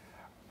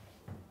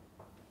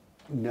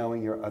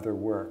 knowing your other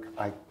work,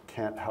 I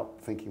can't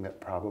help thinking that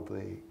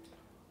probably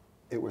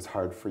it was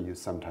hard for you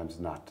sometimes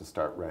not to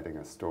start writing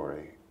a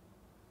story,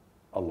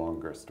 a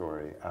longer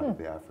story out of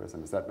the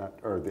aphorism. Is that not,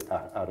 or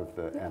out of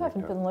the anecdote? I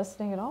haven't been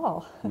listening at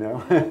all.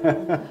 No?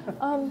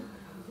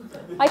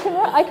 I can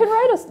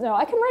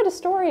write a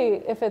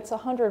story if it's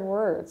 100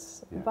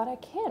 words, but I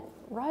can't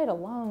write a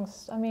long.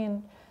 I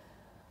mean,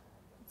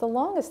 the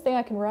longest thing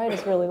I can write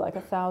is really like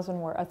a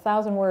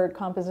 1,000-word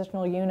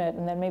compositional unit,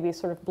 and then maybe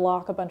sort of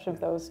block a bunch of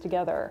those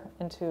together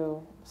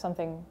into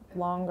something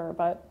longer.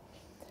 But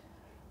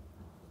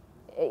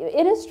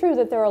it is true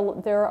that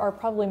there are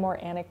probably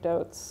more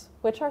anecdotes,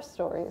 which are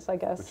stories, I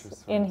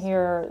guess, in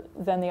here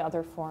than the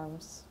other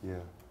forms.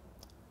 Yeah.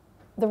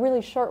 The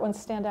really short ones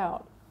stand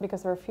out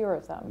because there are fewer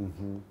of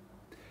them.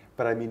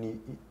 But I mean,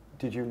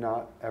 did you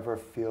not ever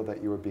feel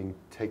that you were being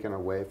taken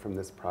away from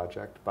this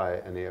project by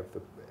any of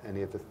the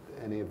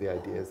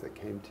ideas that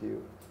came to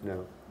you?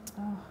 No.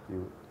 Oh.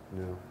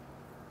 No.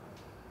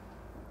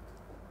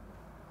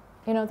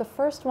 You know, the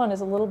first one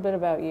is a little bit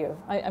about you.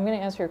 I'm going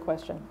to answer your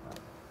question.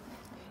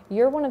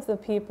 You're one of the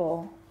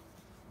people,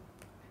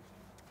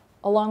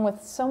 along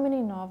with so many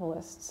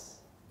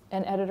novelists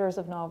and editors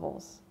of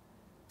novels,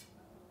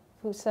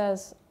 who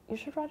says, you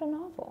should write a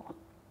novel.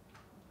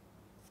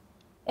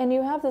 And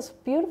you have this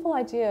beautiful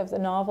idea of the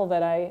novel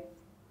that I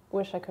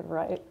wish I could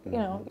write. You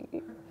know,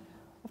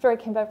 after I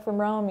came back from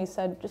Rome, you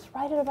said, just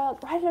write it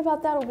about that.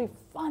 It'll be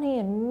funny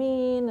and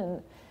mean,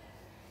 and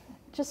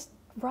just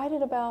write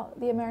it about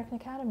the American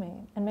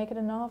Academy and make it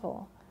a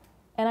novel.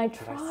 And I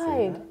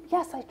tried.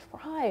 Yes, I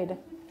tried.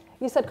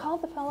 You said, call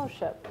it the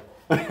Fellowship.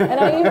 And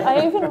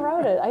I even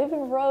wrote it. I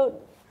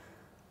wrote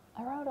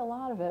a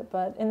lot of it,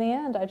 but in the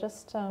end, I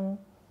just don't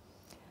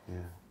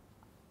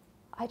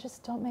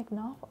make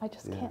novels. I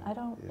just can't. I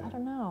don't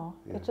know.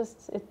 Yeah.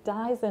 It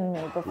dies in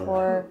me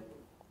before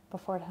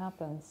it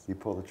happens. You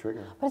pull the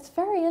trigger. But it's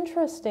very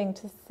interesting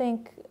to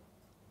think.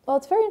 Well,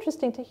 it's very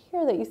interesting to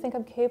hear that you think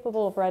I'm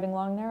capable of writing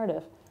long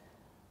narrative.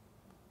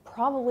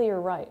 Probably you're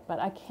right, but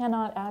I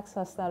cannot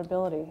access that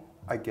ability.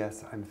 I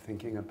guess I'm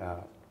thinking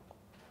about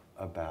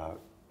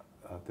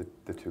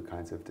the two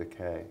kinds of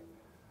decay.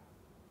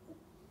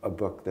 A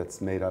book that's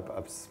made up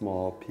of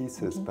small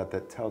pieces, but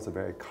that tells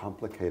that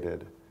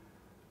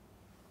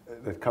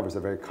covers a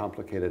very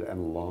complicated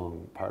and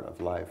long part of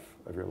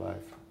your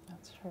life.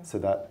 That's true.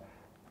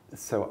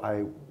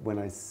 When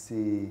I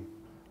see,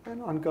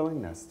 and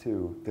Ongoingness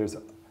too, there's,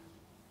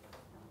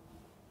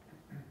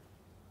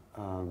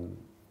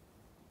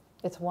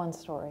 it's one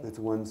story. It's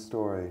one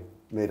story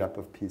made up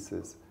of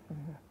pieces.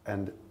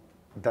 And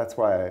that's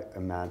why I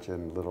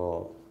imagine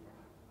little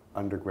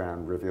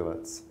underground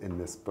rivulets in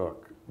this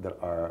book that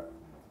are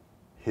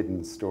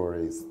hidden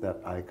stories that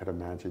I could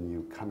imagine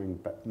you coming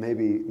back.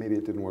 Maybe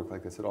it didn't work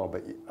like this at all,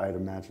 but I'd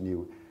imagine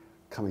you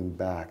coming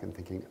back and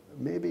thinking,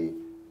 maybe,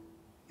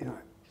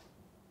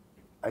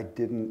 I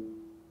didn't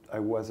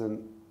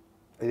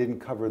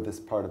cover this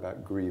part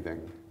about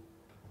grieving.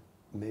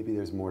 Maybe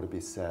there's more to be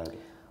said.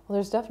 Well,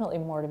 there's definitely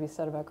more to be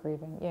said about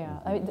grieving, yeah.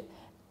 I mean,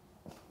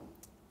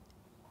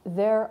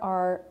 there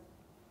are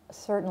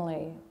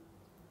certainly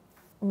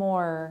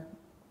more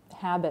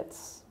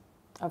habits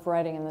of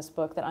writing in this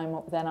book that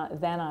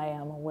than I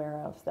am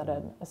aware of, that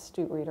an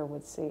astute reader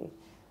would see.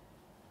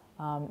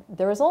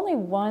 There is only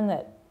one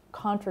that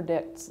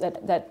contradicts,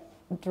 that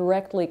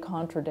directly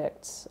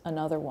contradicts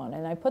another one,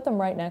 and I put them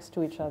right next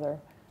to each other.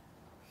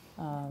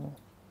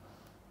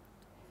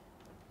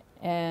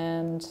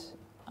 And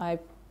I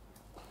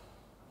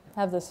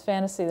have this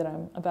fantasy that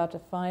I'm about to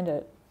find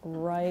it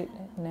right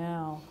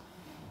now.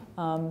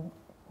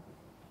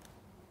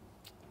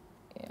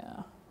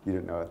 Yeah. You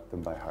don't know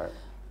them by heart?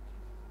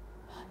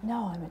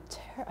 No,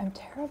 I'm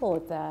terrible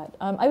at that.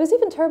 I was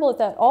even terrible at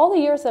that all the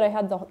years that I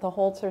had the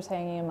Holzers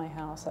hanging in my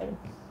house. I would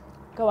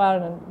go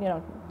out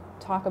and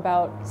talk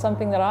about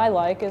something that I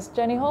like is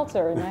Jenny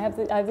Holzer, and I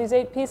have these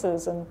 8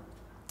 pieces,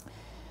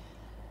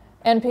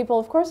 and people,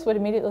 of course, would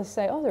immediately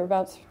say, "Oh, there are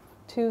about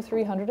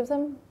 200-300 of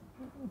them.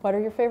 What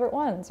are your favorite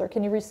ones? Or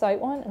can you recite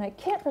one?" And I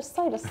can't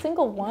recite a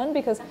single one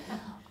because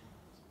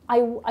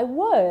I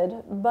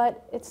would,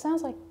 but it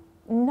sounds like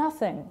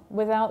nothing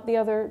without the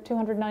other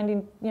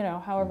 290,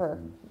 however,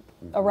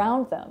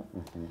 around them.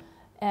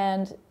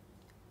 And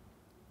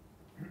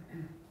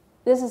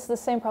this is the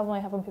same problem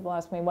I have when people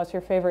ask me, what's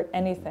your favorite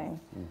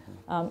anything?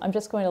 I'm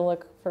just going to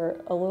look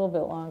for a little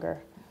bit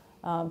longer.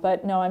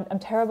 But no, I'm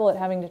terrible at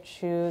having to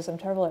choose. I'm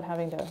terrible at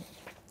having to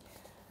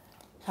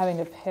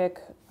pick.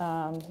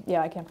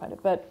 Yeah, I can't find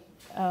it. But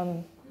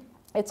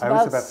it's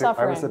about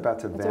suffering. I was about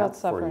to vamp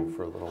for you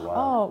for a little while.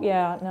 Oh,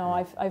 yeah. No,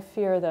 I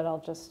fear that I'll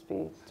just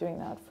be doing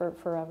that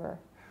forever.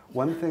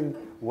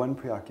 One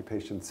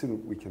preoccupation,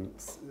 soon we can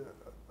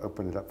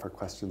open it up for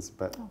questions,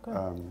 but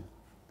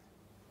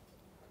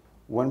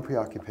one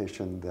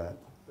preoccupation that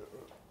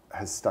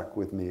has stuck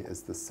with me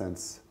is the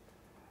sense,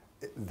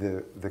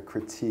 the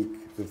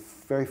critique, the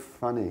very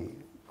funny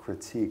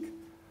critique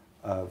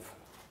of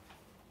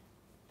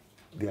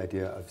the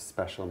idea of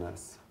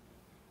specialness.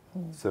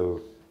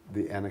 So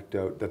the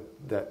anecdote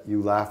that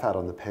you laugh at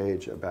on the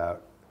page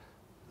about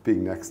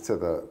being next to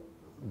the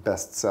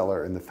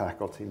bestseller in the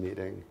faculty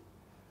meeting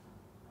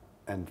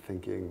and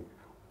thinking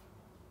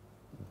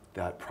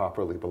that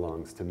properly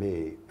belongs to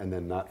me, and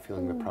then not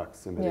feeling the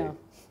proximity. Yeah.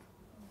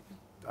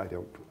 I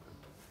don't,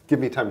 give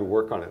me time to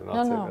work on it, and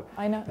I'll save it.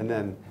 I know. And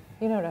then,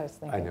 you know what I was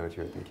thinking. I know what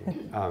you were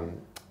thinking.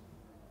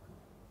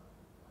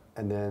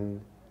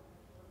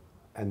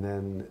 And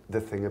then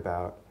the thing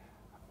about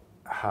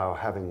how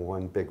having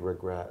one big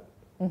regret,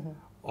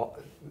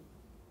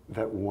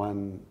 that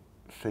one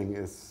thing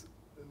is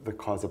the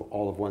cause of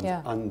all of one's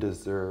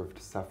undeserved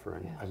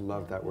suffering. Yeah. I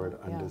love that word,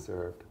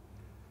 undeserved.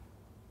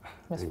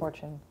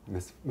 Misfortune.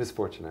 Anyway,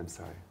 misfortune, I'm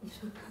sorry.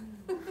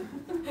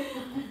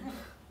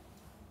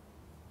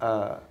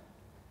 I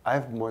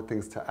have more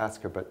things to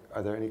ask her, but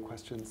are there any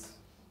questions?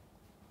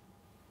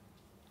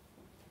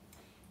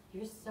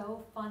 You're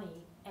so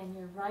funny, and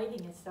your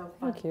writing is so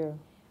funny. Thank you.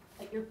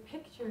 But your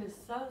picture is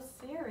so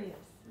serious.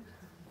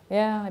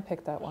 Yeah, I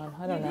picked that one.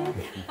 I don't know.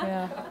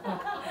 Yeah.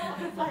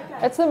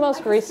 It's the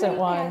most recent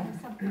one.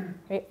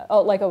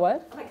 Oh, like a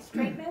what? Like a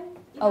straight man?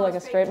 Like a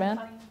straight man?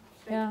 Funny,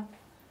 straight. Yeah.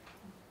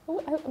 Oh,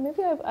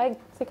 maybe I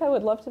think I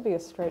would love to be a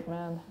straight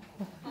man.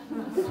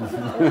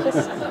 It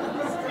just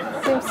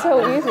seems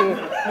so easy.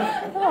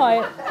 No,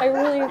 I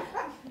really,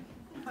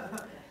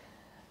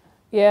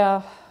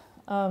 yeah.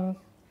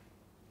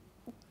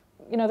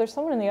 There's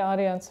someone in the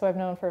audience who I've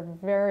known for a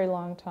very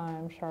long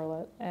time,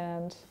 Charlotte,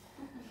 and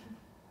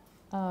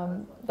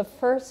the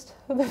first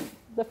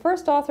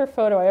author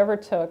photo I ever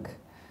took,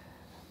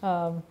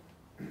 I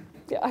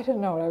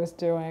didn't know what I was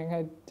doing.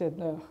 I didn't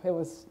know.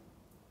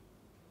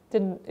 I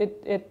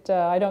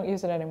don't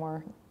use it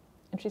anymore.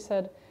 And she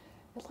said,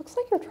 "It looks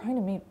like you're trying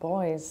to meet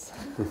boys."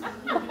 But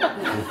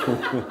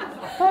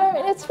I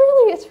mean, it's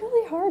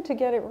really hard to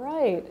get it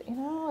right,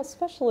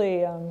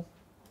 especially,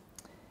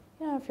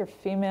 if you're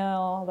female,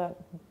 all that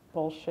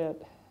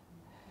bullshit.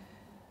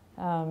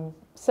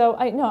 So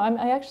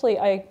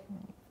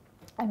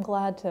I'm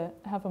glad to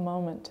have a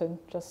moment to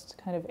just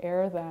kind of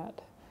air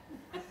that.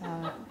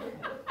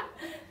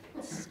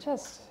 It's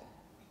just,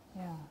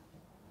 yeah.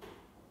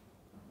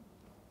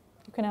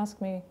 You can ask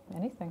me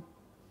anything.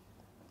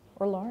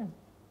 Or Lorin.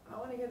 I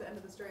want to hear the end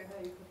of the story and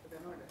how you put them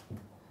in order.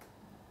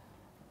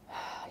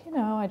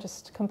 I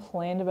just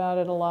complained about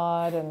it a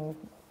lot and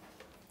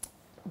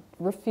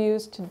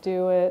refused to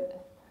do it,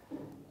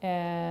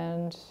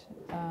 and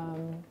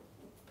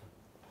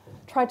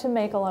tried to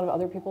make a lot of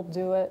other people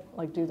do it,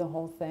 like do the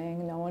whole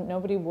thing.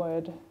 Nobody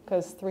would,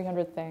 because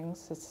 300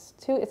 things, it's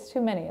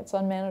too many. It's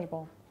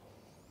unmanageable.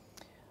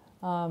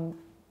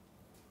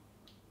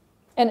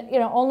 And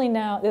only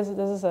now, this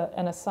is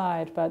an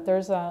aside, but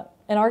there's an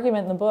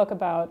argument in the book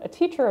about a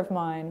teacher of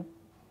mine,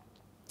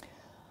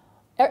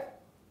 a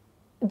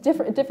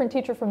different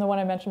teacher from the one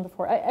I mentioned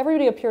before.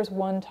 Everybody appears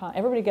one time.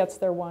 Everybody gets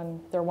their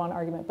one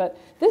argument. But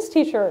this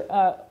teacher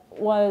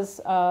was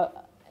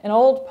an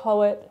old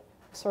poet,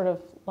 sort of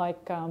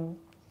like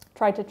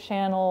tried to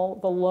channel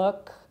the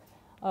look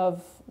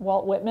of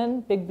Walt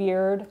Whitman, big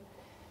beard,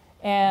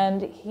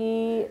 and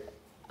he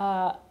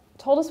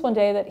told us one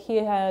day that he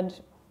had,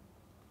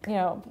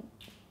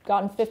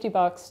 gotten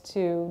 $50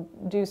 to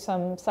do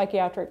some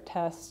psychiatric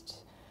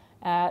test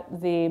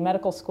at the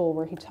medical school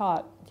where he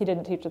taught. He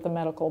didn't teach at the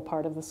medical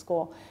part of the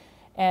school.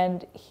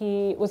 And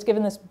he was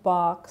given this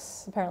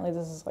box, apparently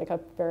this is like a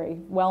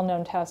very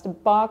well-known test, a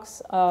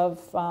box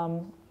of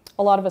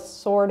a lot of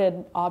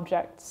assorted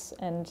objects,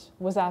 and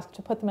was asked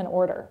to put them in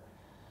order.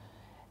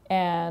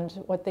 And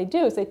what they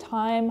do is they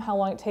time how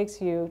long it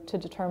takes you to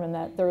determine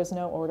that there is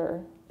no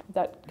order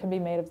that can be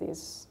made of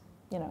these,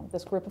 you know,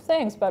 this group of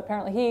things. But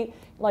apparently he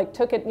like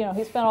took it, you know,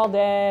 he spent all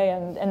day,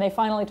 and they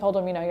finally told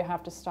him, you know, you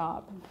have to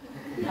stop.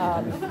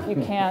 You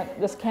can't,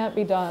 this can't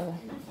be done.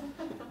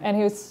 And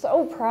he was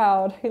so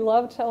proud. He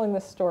loved telling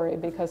this story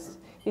because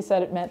he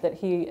said it meant that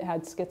he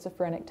had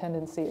schizophrenic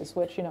tendencies,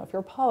 which, you know, if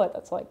you're a poet,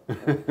 that's like,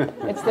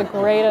 it's the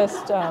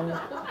greatest,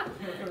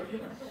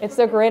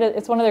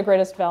 it's one of the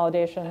greatest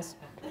validations.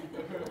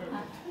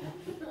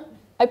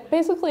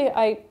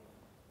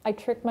 I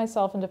tricked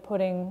myself into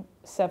putting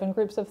 7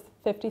 groups of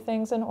 50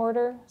 things in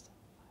order,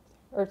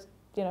 or,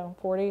 you know,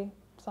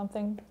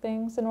 40-something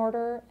things in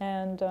order,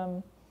 and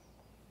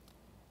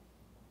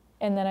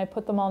then I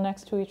put them all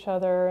next to each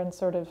other and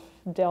sort of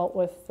dealt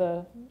with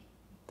the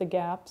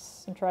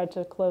gaps and tried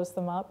to close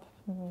them up.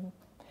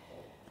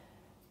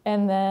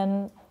 And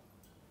then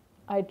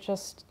you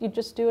just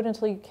do it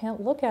until you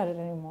can't look at it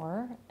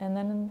anymore, and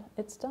then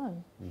it's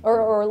done. Mm-hmm.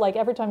 Or like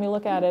every time you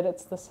look at it,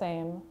 it's the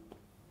same.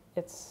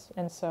 And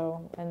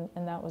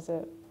that was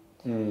it.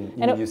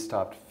 You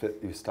stopped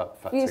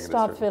futzing. You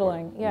stopped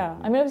fiddling, yeah.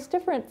 Mm-hmm. I mean, it was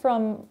different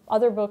from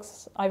other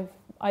books I've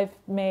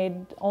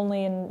made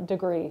only in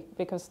degree,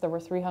 because there were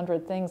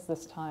 300 things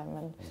this time,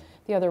 and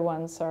the other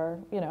ones are,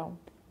 you know,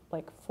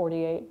 like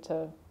 48 to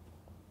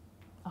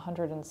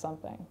 100 and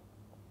something.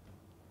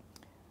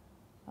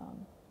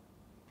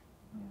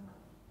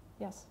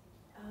 Yes?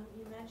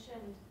 You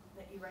mentioned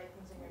that you write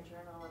things in your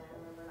journal, and I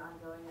remember in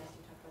Ongoingness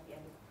you talked about the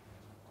end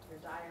of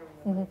your diary,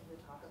 and I'd like you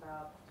to talk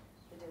about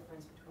the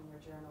difference between your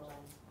journal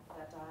and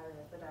that diary,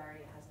 if the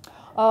diary hasn't been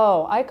written.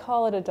 Oh, I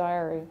call it a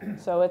diary,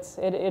 so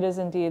it is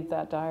indeed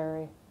that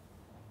diary.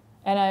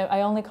 And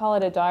I only call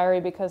it a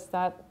diary because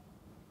that,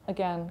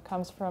 again,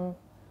 comes from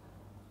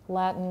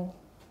Latin,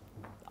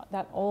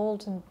 that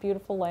old and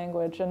beautiful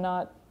language, and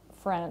not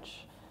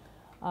French,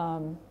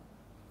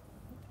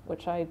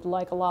 which I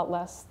like a lot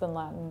less than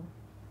Latin.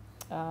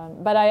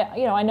 But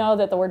I know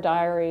that the word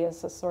diary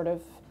is a sort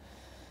of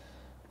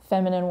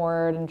feminine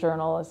word, and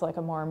journal is like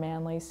a more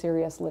manly,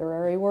 serious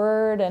literary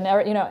word. And,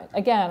 you know,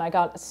 again, I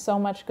got so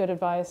much good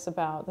advice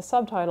about the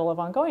subtitle of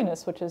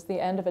Ongoingness, which is the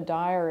end of a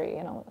diary.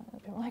 You know,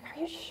 people are like, are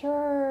you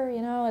sure?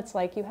 You know, it's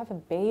like you have a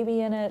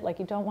baby in it. Like,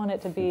 you don't want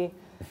it to be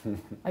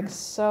like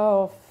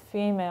so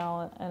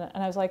female.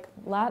 And I was like,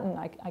 Latin,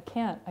 I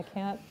can't.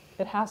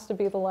 It has to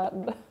be the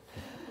Latin.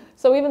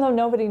 So even though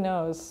nobody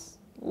knows,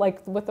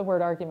 like with the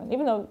word argument,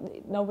 even though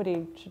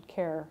nobody should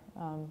care,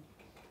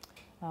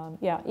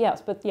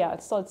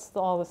 it's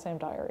all the same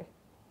diary.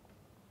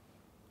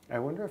 I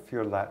wonder if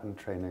your Latin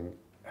training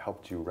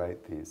helped you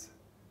write these.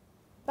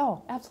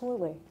 Oh,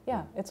 absolutely.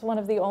 Yeah, it's one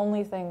of the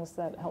only things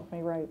that helped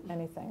me write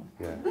anything.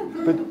 Yeah,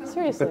 but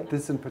seriously. But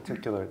this in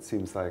particular, it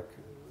seems like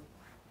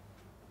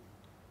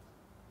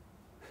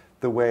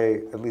the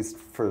way, at least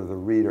for the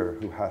reader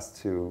who has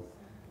to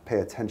pay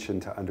attention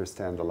to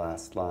understand the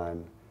last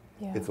line,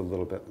 it's a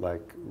little bit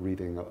like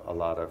reading a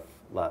lot of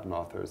Latin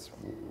authors,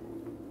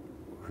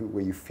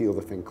 where you feel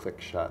the thing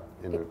click shut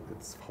in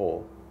its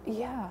whole.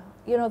 Yeah,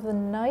 you know, the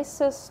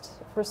nicest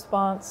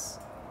response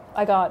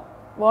I got,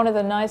 one of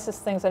the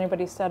nicest things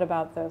anybody said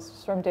about this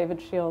was from David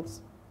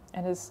Shields,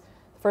 and the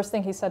first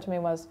thing he said to me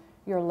was,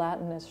 "Your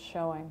Latin is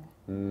showing."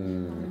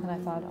 And I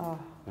thought, oh.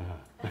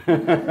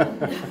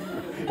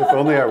 If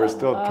only I were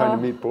still trying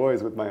to meet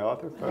boys with my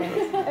author photos.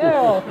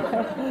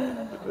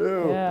 Ew.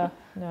 Ew. Yeah,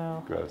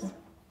 no. Gross.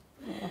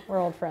 We're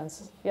old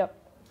friends. Yep.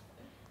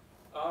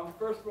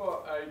 First of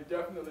all, I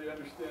definitely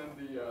understand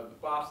the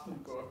Boston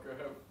book. I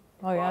have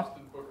Oh, a yeah?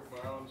 Boston book of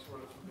my own,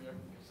 sort of something I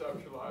can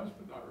conceptualize,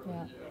 but not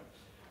really yet.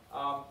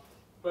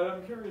 But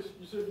I'm curious,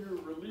 you said you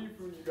were relieved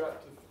when you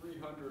got to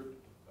 300.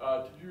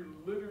 Did you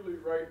literally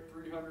write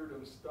 300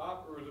 and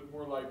stop, or was it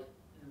more like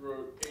you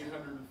wrote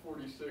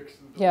 846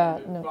 and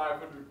did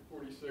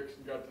 546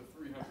 and got to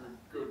 300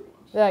 good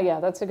ones? Yeah,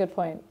 that's a good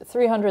point.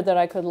 300 that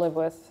I could live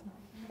with.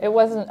 It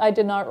wasn't, I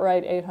did not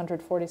write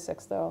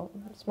 846 though.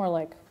 It's more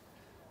like,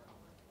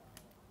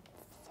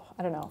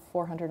 I don't know,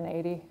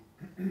 480.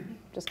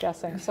 Just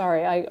guessing.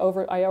 Sorry, I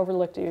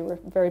overlooked you. You were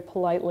very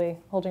politely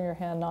holding your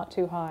hand not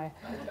too high.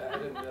 I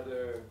had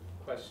another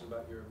question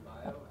about your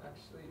bio,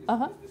 actually.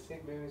 Is the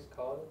St. Mary's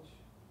College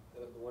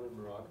the one in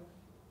Moraga?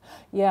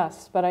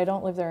 Yes, but I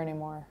don't live there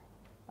anymore.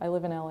 I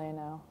live in LA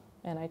now,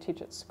 and I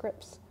teach at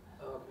Scripps.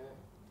 Oh, okay.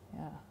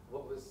 Yeah.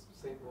 What was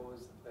it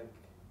like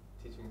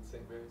teaching at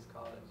St. Mary's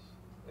College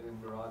and in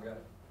Moraga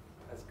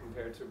as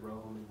compared to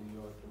Rome and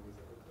New York and these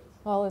other places?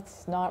 Well,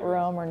 it's not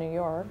Rome or New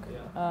York.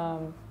 Yeah.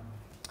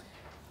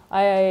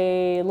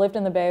 I lived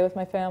in the Bay with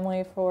my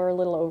family for a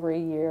little over a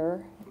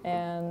year,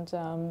 and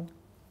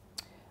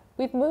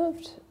we've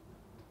moved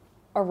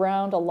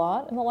around a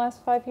lot in the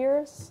last 5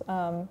 years.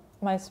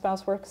 My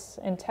spouse works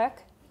in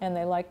tech, and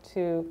they like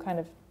to kind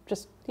of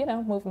just,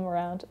 move them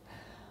around.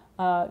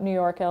 New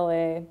York,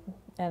 LA,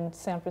 and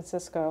San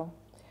Francisco.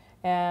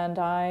 And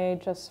I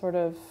just sort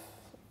of,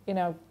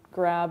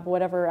 grab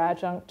whatever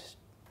adjunct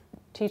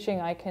teaching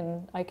I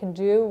can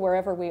do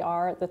wherever we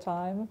are at the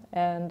time.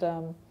 And,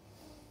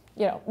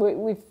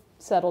 we've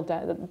settled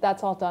down.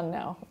 That's all done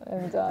now.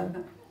 And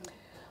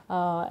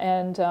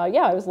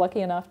I was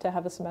lucky enough to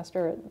have a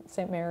semester at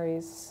St.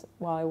 Mary's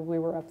while we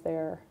were up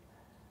there.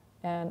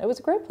 And it was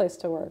a great place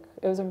to work.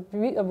 It was a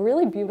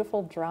really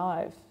beautiful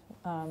drive.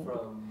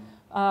 From?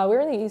 We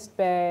were in the East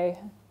Bay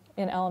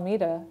in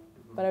Alameda,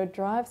 but I would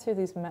drive through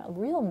these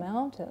real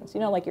mountains.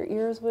 Like your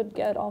ears would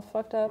get all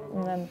fucked up,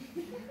 and then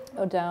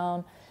go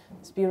down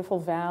these beautiful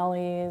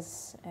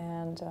valleys.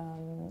 And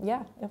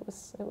it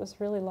was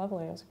really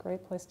lovely. It was a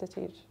great place to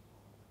teach.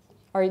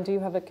 Do you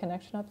have a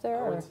connection up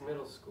there? I went to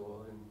middle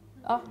school in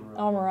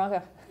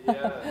Moraga.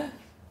 Yeah,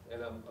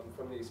 and I'm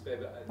from the East Bay,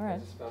 but I Right.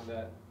 just found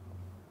that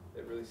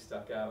it really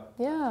stuck out.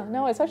 Yeah,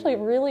 no, it's actually a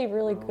really,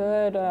 really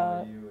good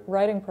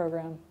writing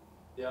program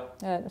Yeah.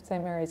 at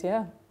St. Mary's.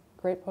 Yeah,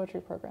 great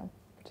poetry program,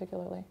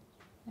 particularly.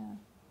 Yeah.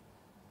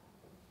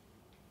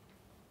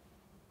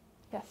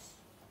 Yes.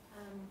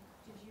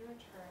 Did you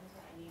return to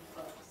any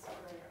books or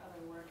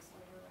other works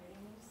while you were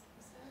writing these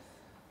essays?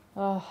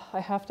 Oh, I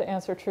have to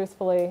answer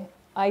truthfully.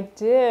 I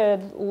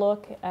did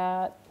look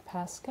at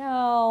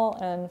Pascal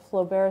and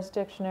Flaubert's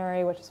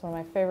dictionary, which is one of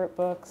my favorite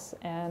books,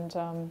 and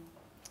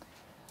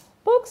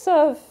books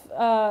of,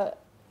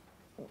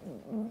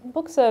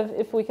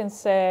 if we can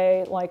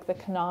say, like the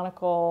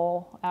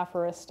canonical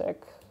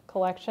aphoristic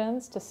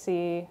collections to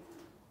see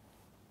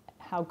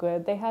how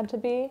good they had to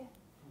be.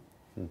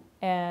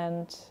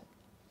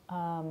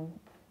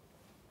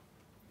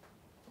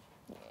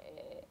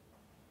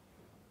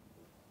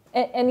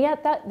 And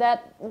yet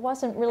that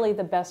wasn't really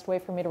the best way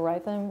for me to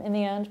write them in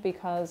the end,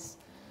 because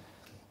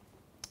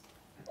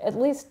at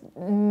least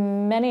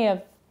many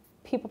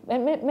people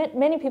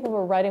who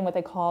were writing what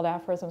they called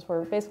aphorisms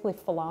were basically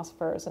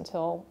philosophers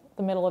until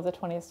the middle of the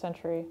 20th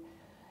century.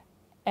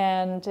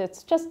 And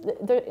it's just,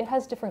 it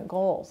has different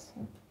goals.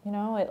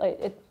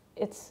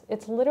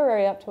 It's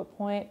literary up to a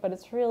point, but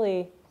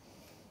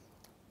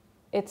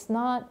it's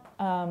not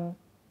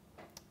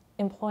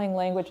employing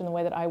language in the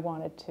way that I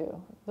wanted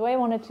to. The way I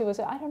wanted to was,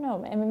 I don't know,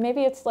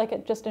 maybe it's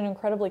like just an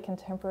incredibly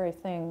contemporary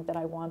thing that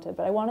I wanted,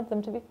 but I wanted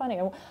them to be funny.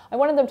 I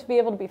wanted them to be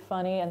able to be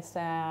funny and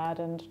sad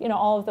and,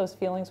 all of those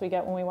feelings we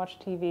get when we watch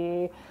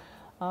TV.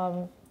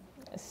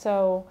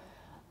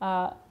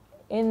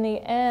 In the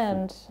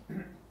end,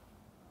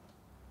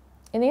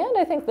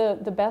 I think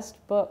the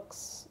best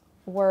books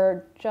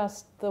were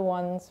just the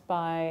ones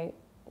by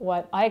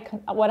what I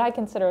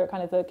consider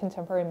kind of the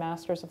contemporary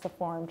masters of the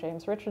form.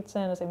 James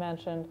Richardson, as I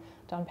mentioned,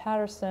 Don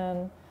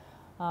Patterson.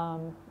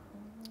 I'm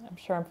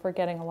sure I'm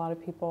forgetting a lot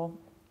of people.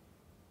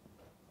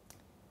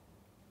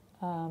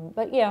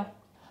 But yeah,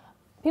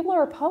 people who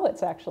are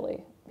poets,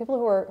 actually. People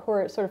who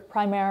are sort of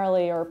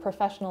primarily or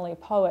professionally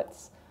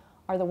poets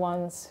are the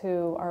ones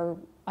who are,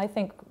 I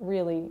think,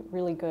 really,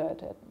 really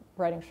good at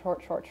writing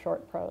short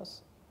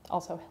prose.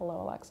 Also,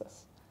 hello,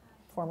 Alexis,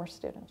 former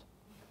student.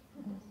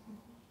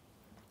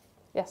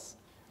 Yes?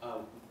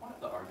 One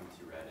of the arguments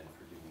you read, and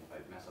forgive me if I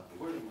mess up the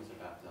wording, was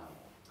about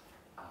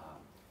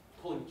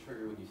pulling the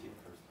trigger when you see the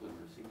first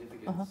glimmer of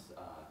significance,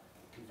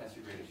 confess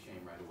your greatest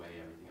shame right away,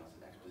 everything else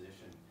is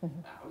exposition.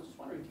 I was just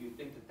wondering, do you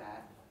think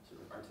that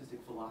sort of artistic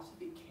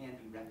philosophy can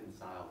be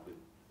reconciled with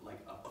like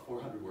a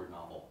 400-word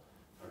novel?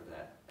 Or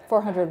that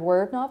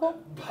 400-word novel?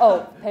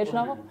 Oh, page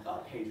novel?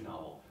 Page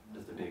novel,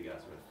 just a big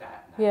sort of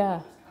fat, yeah.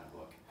 kind of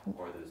book.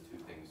 Or are those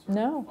two things sort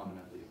of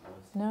fundamentally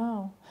opposed?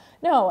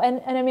 No, and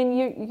I mean,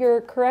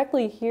 you're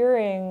correctly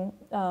hearing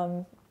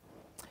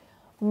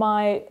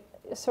my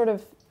sort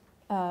of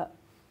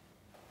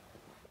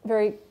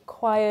very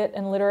quiet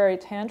and literary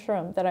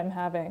tantrum that I'm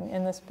having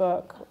in this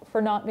book for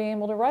not being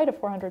able to write a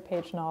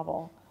 400-page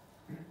novel.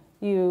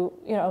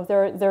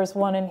 There's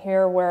one in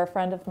here where a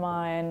friend of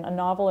mine, a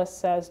novelist,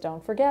 says,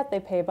 "Don't forget, they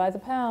pay by the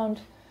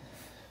pound,"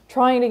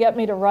 trying to get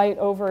me to write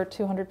over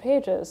 200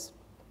 pages.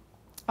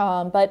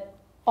 But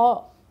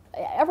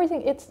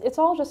everything, it's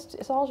all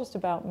just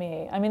about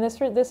me. I mean,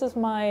 this is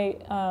my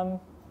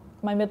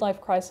my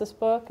midlife crisis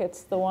book.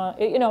 It's the one,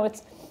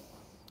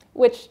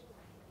 which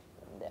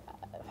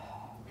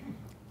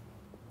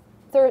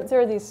there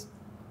are these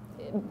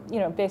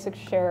basic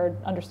shared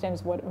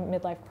understandings of what a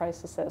midlife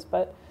crisis is,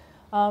 but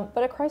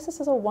a crisis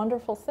is a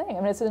wonderful thing.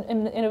 I mean,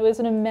 it was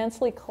an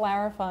immensely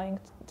clarifying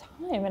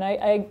time, and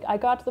I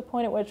got to the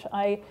point at which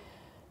I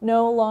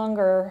no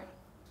longer,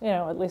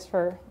 at least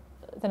for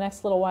the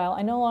next little while,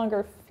 I no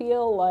longer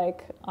feel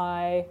like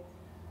I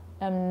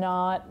am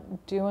not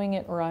doing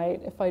it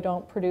right if I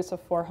don't produce a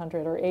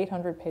 400 or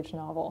 800-page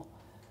novel.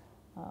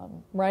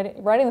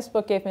 Writing this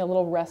book gave me a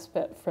little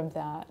respite from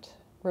that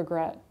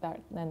regret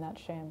and that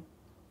shame.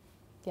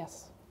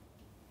 Yes?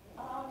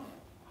 How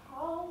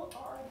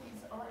are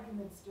these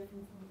arguments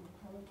different from your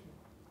poetry?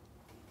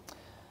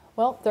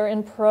 Well, they're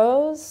in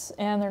prose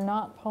and they're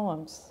not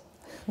poems.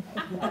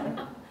 That's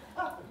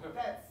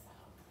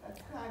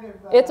kind of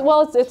it's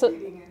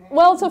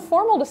a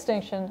formal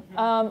distinction,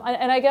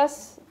 and I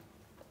guess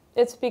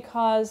it's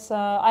because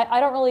I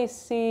don't really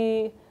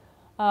see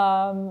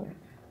a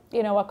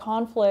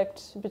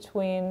conflict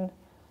between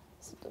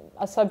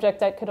a subject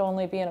that could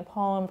only be in a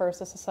poem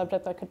versus a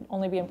subject that could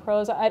only be in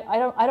prose.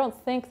 I don't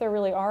think there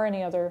really are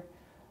any other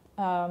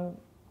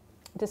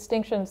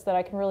distinctions that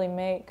I can really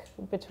make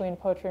between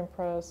poetry and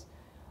prose.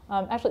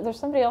 Actually, there's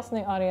somebody else in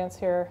the audience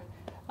here.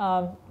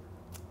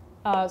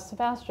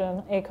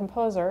 Sebastian, a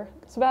composer.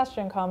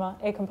 Sebastian,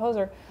 a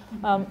composer.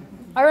 I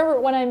remember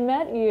when I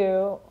met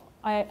you,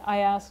 I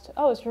asked,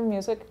 "Oh, is your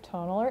music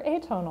tonal or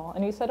atonal?"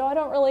 And you said, "Oh, I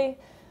don't really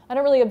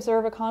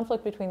observe a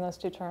conflict between those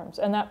two terms."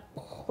 And that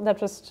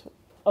just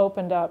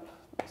opened up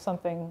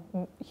something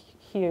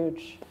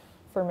huge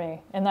for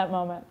me in that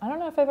moment. I don't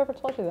know if I've ever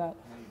told you that,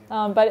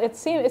 but it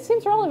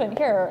seems relevant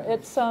here.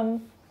 It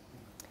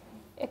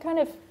kind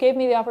of gave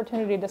me the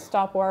opportunity to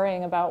stop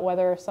worrying about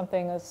whether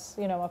something is,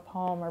 a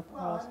poem or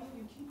prose. Well, I mean,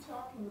 you keep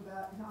talking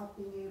about not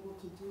being able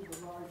to do the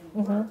larger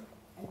work,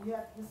 and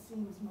yet this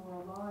seems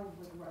more aligned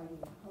with writing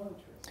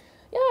poetry.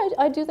 Yeah,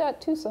 I do that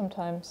too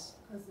sometimes.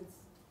 Because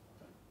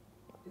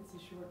it's a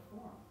short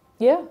form.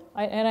 Yeah,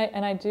 I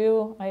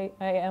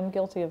am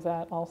guilty of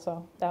that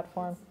also, that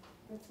form.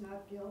 That's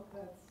not guilt,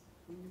 that's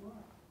who you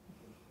are.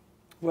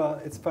 Well,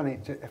 it's funny,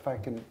 if I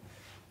can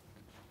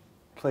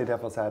play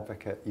devil's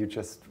advocate, we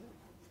just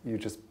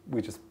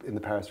in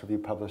the Paris Review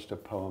published a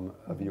poem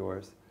of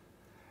yours,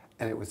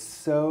 and it was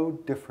so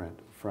different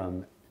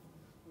from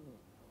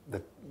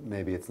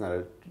maybe it's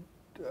not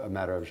a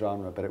matter of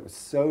genre, but it was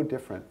so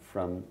different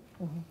from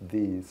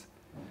these.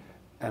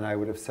 And I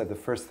would have said the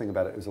first thing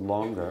about it was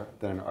longer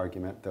than an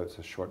argument, though it's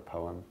a short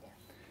poem.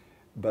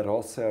 But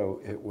also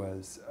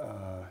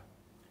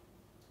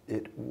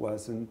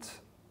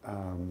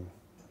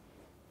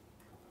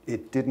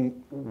it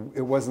didn't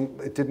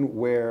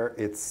wear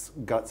its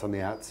guts on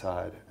the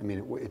outside. I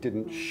mean, it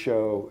didn't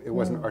show, it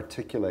wasn't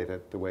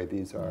articulated the way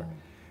these are.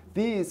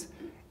 These,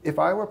 if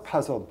I were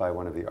puzzled by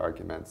one of the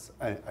arguments,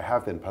 I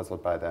have been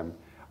puzzled by them,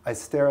 I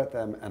stare at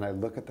them and I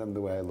look at them the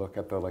way I look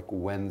at the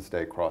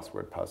Wednesday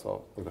crossword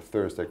puzzle or the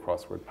Thursday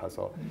crossword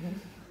puzzle,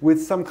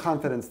 with some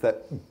confidence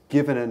that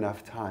given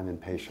enough time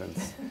and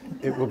patience,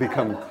 it will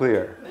become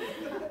clear.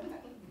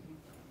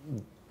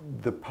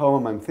 The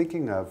poem I'm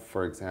thinking of,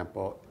 for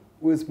example,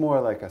 was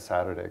more like a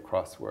Saturday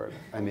crossword.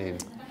 I mean,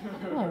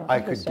 I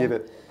could give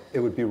it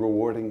would be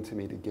rewarding to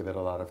me to give it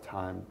a lot of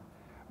time,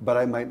 but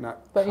I might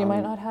not. But you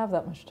might not have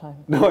that much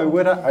time. No,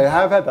 I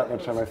have had that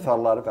much time. I've thought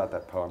a lot about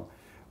that poem.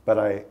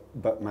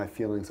 But my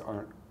feelings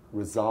aren't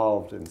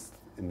resolved in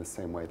the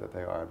same way that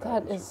they are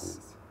about each of these.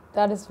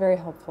 That is very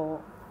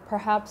helpful.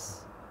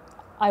 Perhaps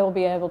I will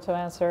be able to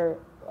answer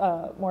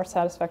more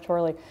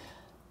satisfactorily.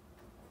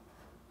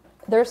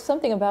 There's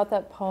something about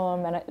that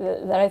poem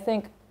that I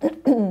think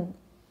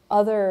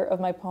other of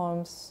my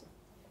poems.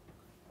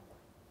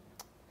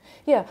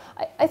 Yeah,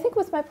 I think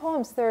with my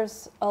poems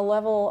there's a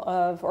level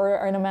of, or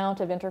an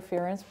amount of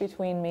interference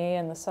between me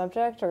and the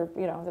subject, or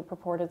the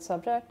purported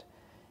subject.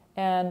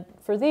 And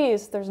for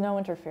these, there's no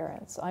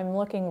interference. I'm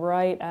looking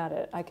right at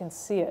it. I can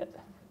see it.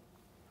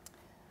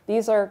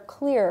 These are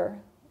clear,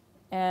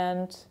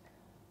 and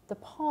the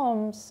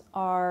poems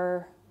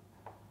are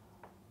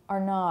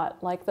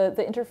not. Like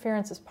the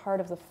interference is part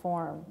of the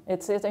form.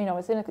 It's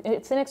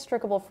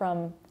inextricable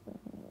from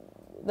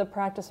the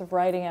practice of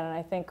writing it, and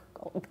I think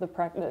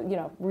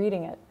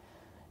reading it,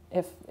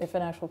 if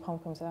an actual poem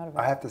comes out of it.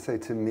 I have to say,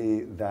 to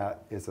me,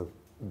 that is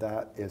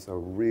a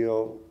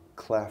real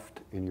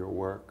cleft in your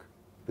work,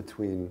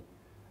 between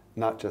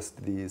not just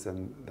these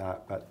and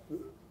that, but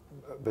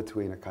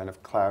between a kind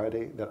of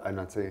clarity that I'm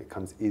not saying it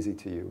comes easy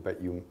to you, but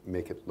you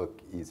make it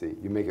look easy.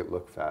 You make it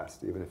look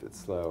fast, even if it's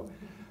slow.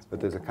 But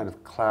there's a kind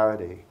of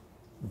clarity,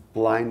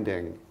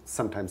 blinding,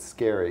 sometimes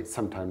scary,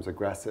 sometimes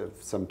aggressive,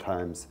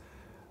 sometimes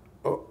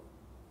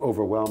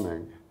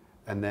overwhelming,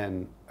 and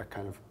then a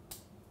kind of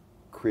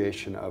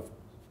creation of,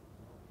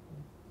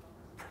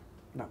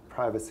 not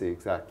privacy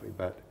exactly,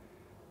 but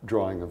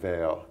drawing a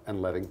veil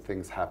and letting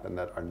things happen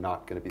that are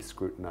not going to be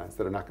scrutinized,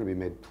 that are not going to be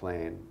made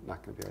plain,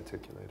 not going to be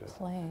articulated.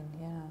 Plain,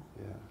 yeah.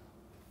 Yeah.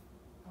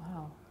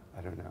 Wow.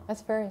 I don't know.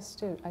 That's very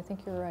astute. I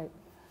think you're right.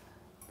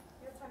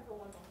 We have time for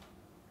one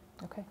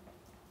more. Okay.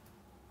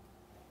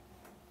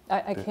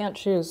 I can't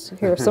choose.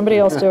 Here, somebody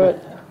else do it.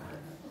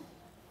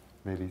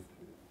 Maybe.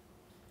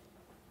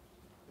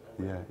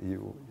 Yeah,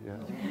 you. Yeah.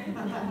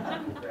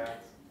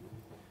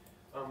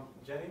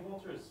 Jenny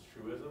Walter's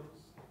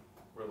truisms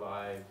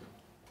rely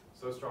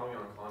so strongly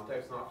on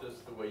context, not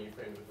just the way you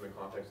framed it in the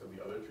context of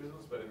the other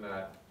truisms, but in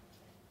that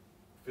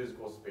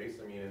physical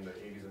space. I mean, in the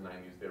 80s and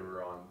 90s, they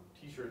were on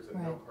T-shirts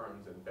and note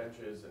cartons and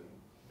benches and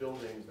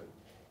buildings. And I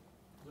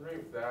was wondering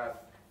if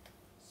that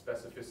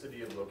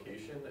specificity of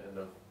location and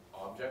of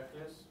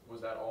objectness, was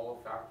that all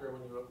a factor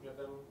when you were looking at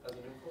them as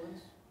an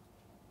influence?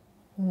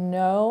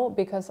 No,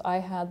 because I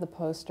had the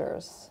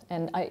posters,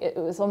 and it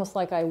was almost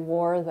like I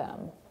wore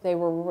them. They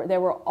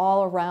were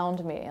all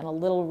around me in a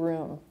little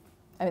room.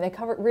 I mean, they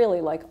covered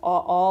really like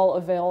all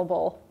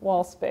available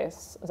wall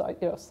space.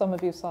 Some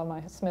of you saw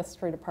my Smith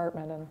Street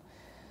apartment, and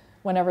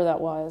whenever that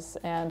was.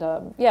 And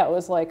yeah, it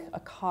was like a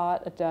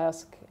cot, a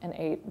desk, and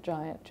 8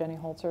 giant Jenny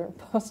Holzer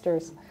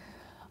posters.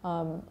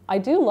 I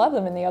do love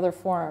them in the other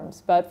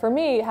forms, but for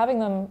me, having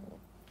them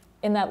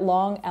in that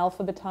long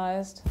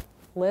alphabetized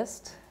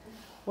list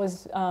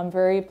was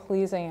very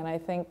pleasing, and I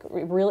think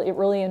it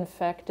really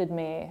infected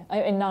me.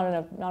 Not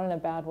in a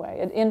bad way.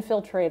 It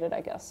infiltrated,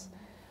 I guess,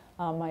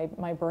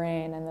 my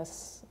brain in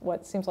this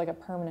what seems like a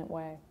permanent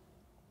way.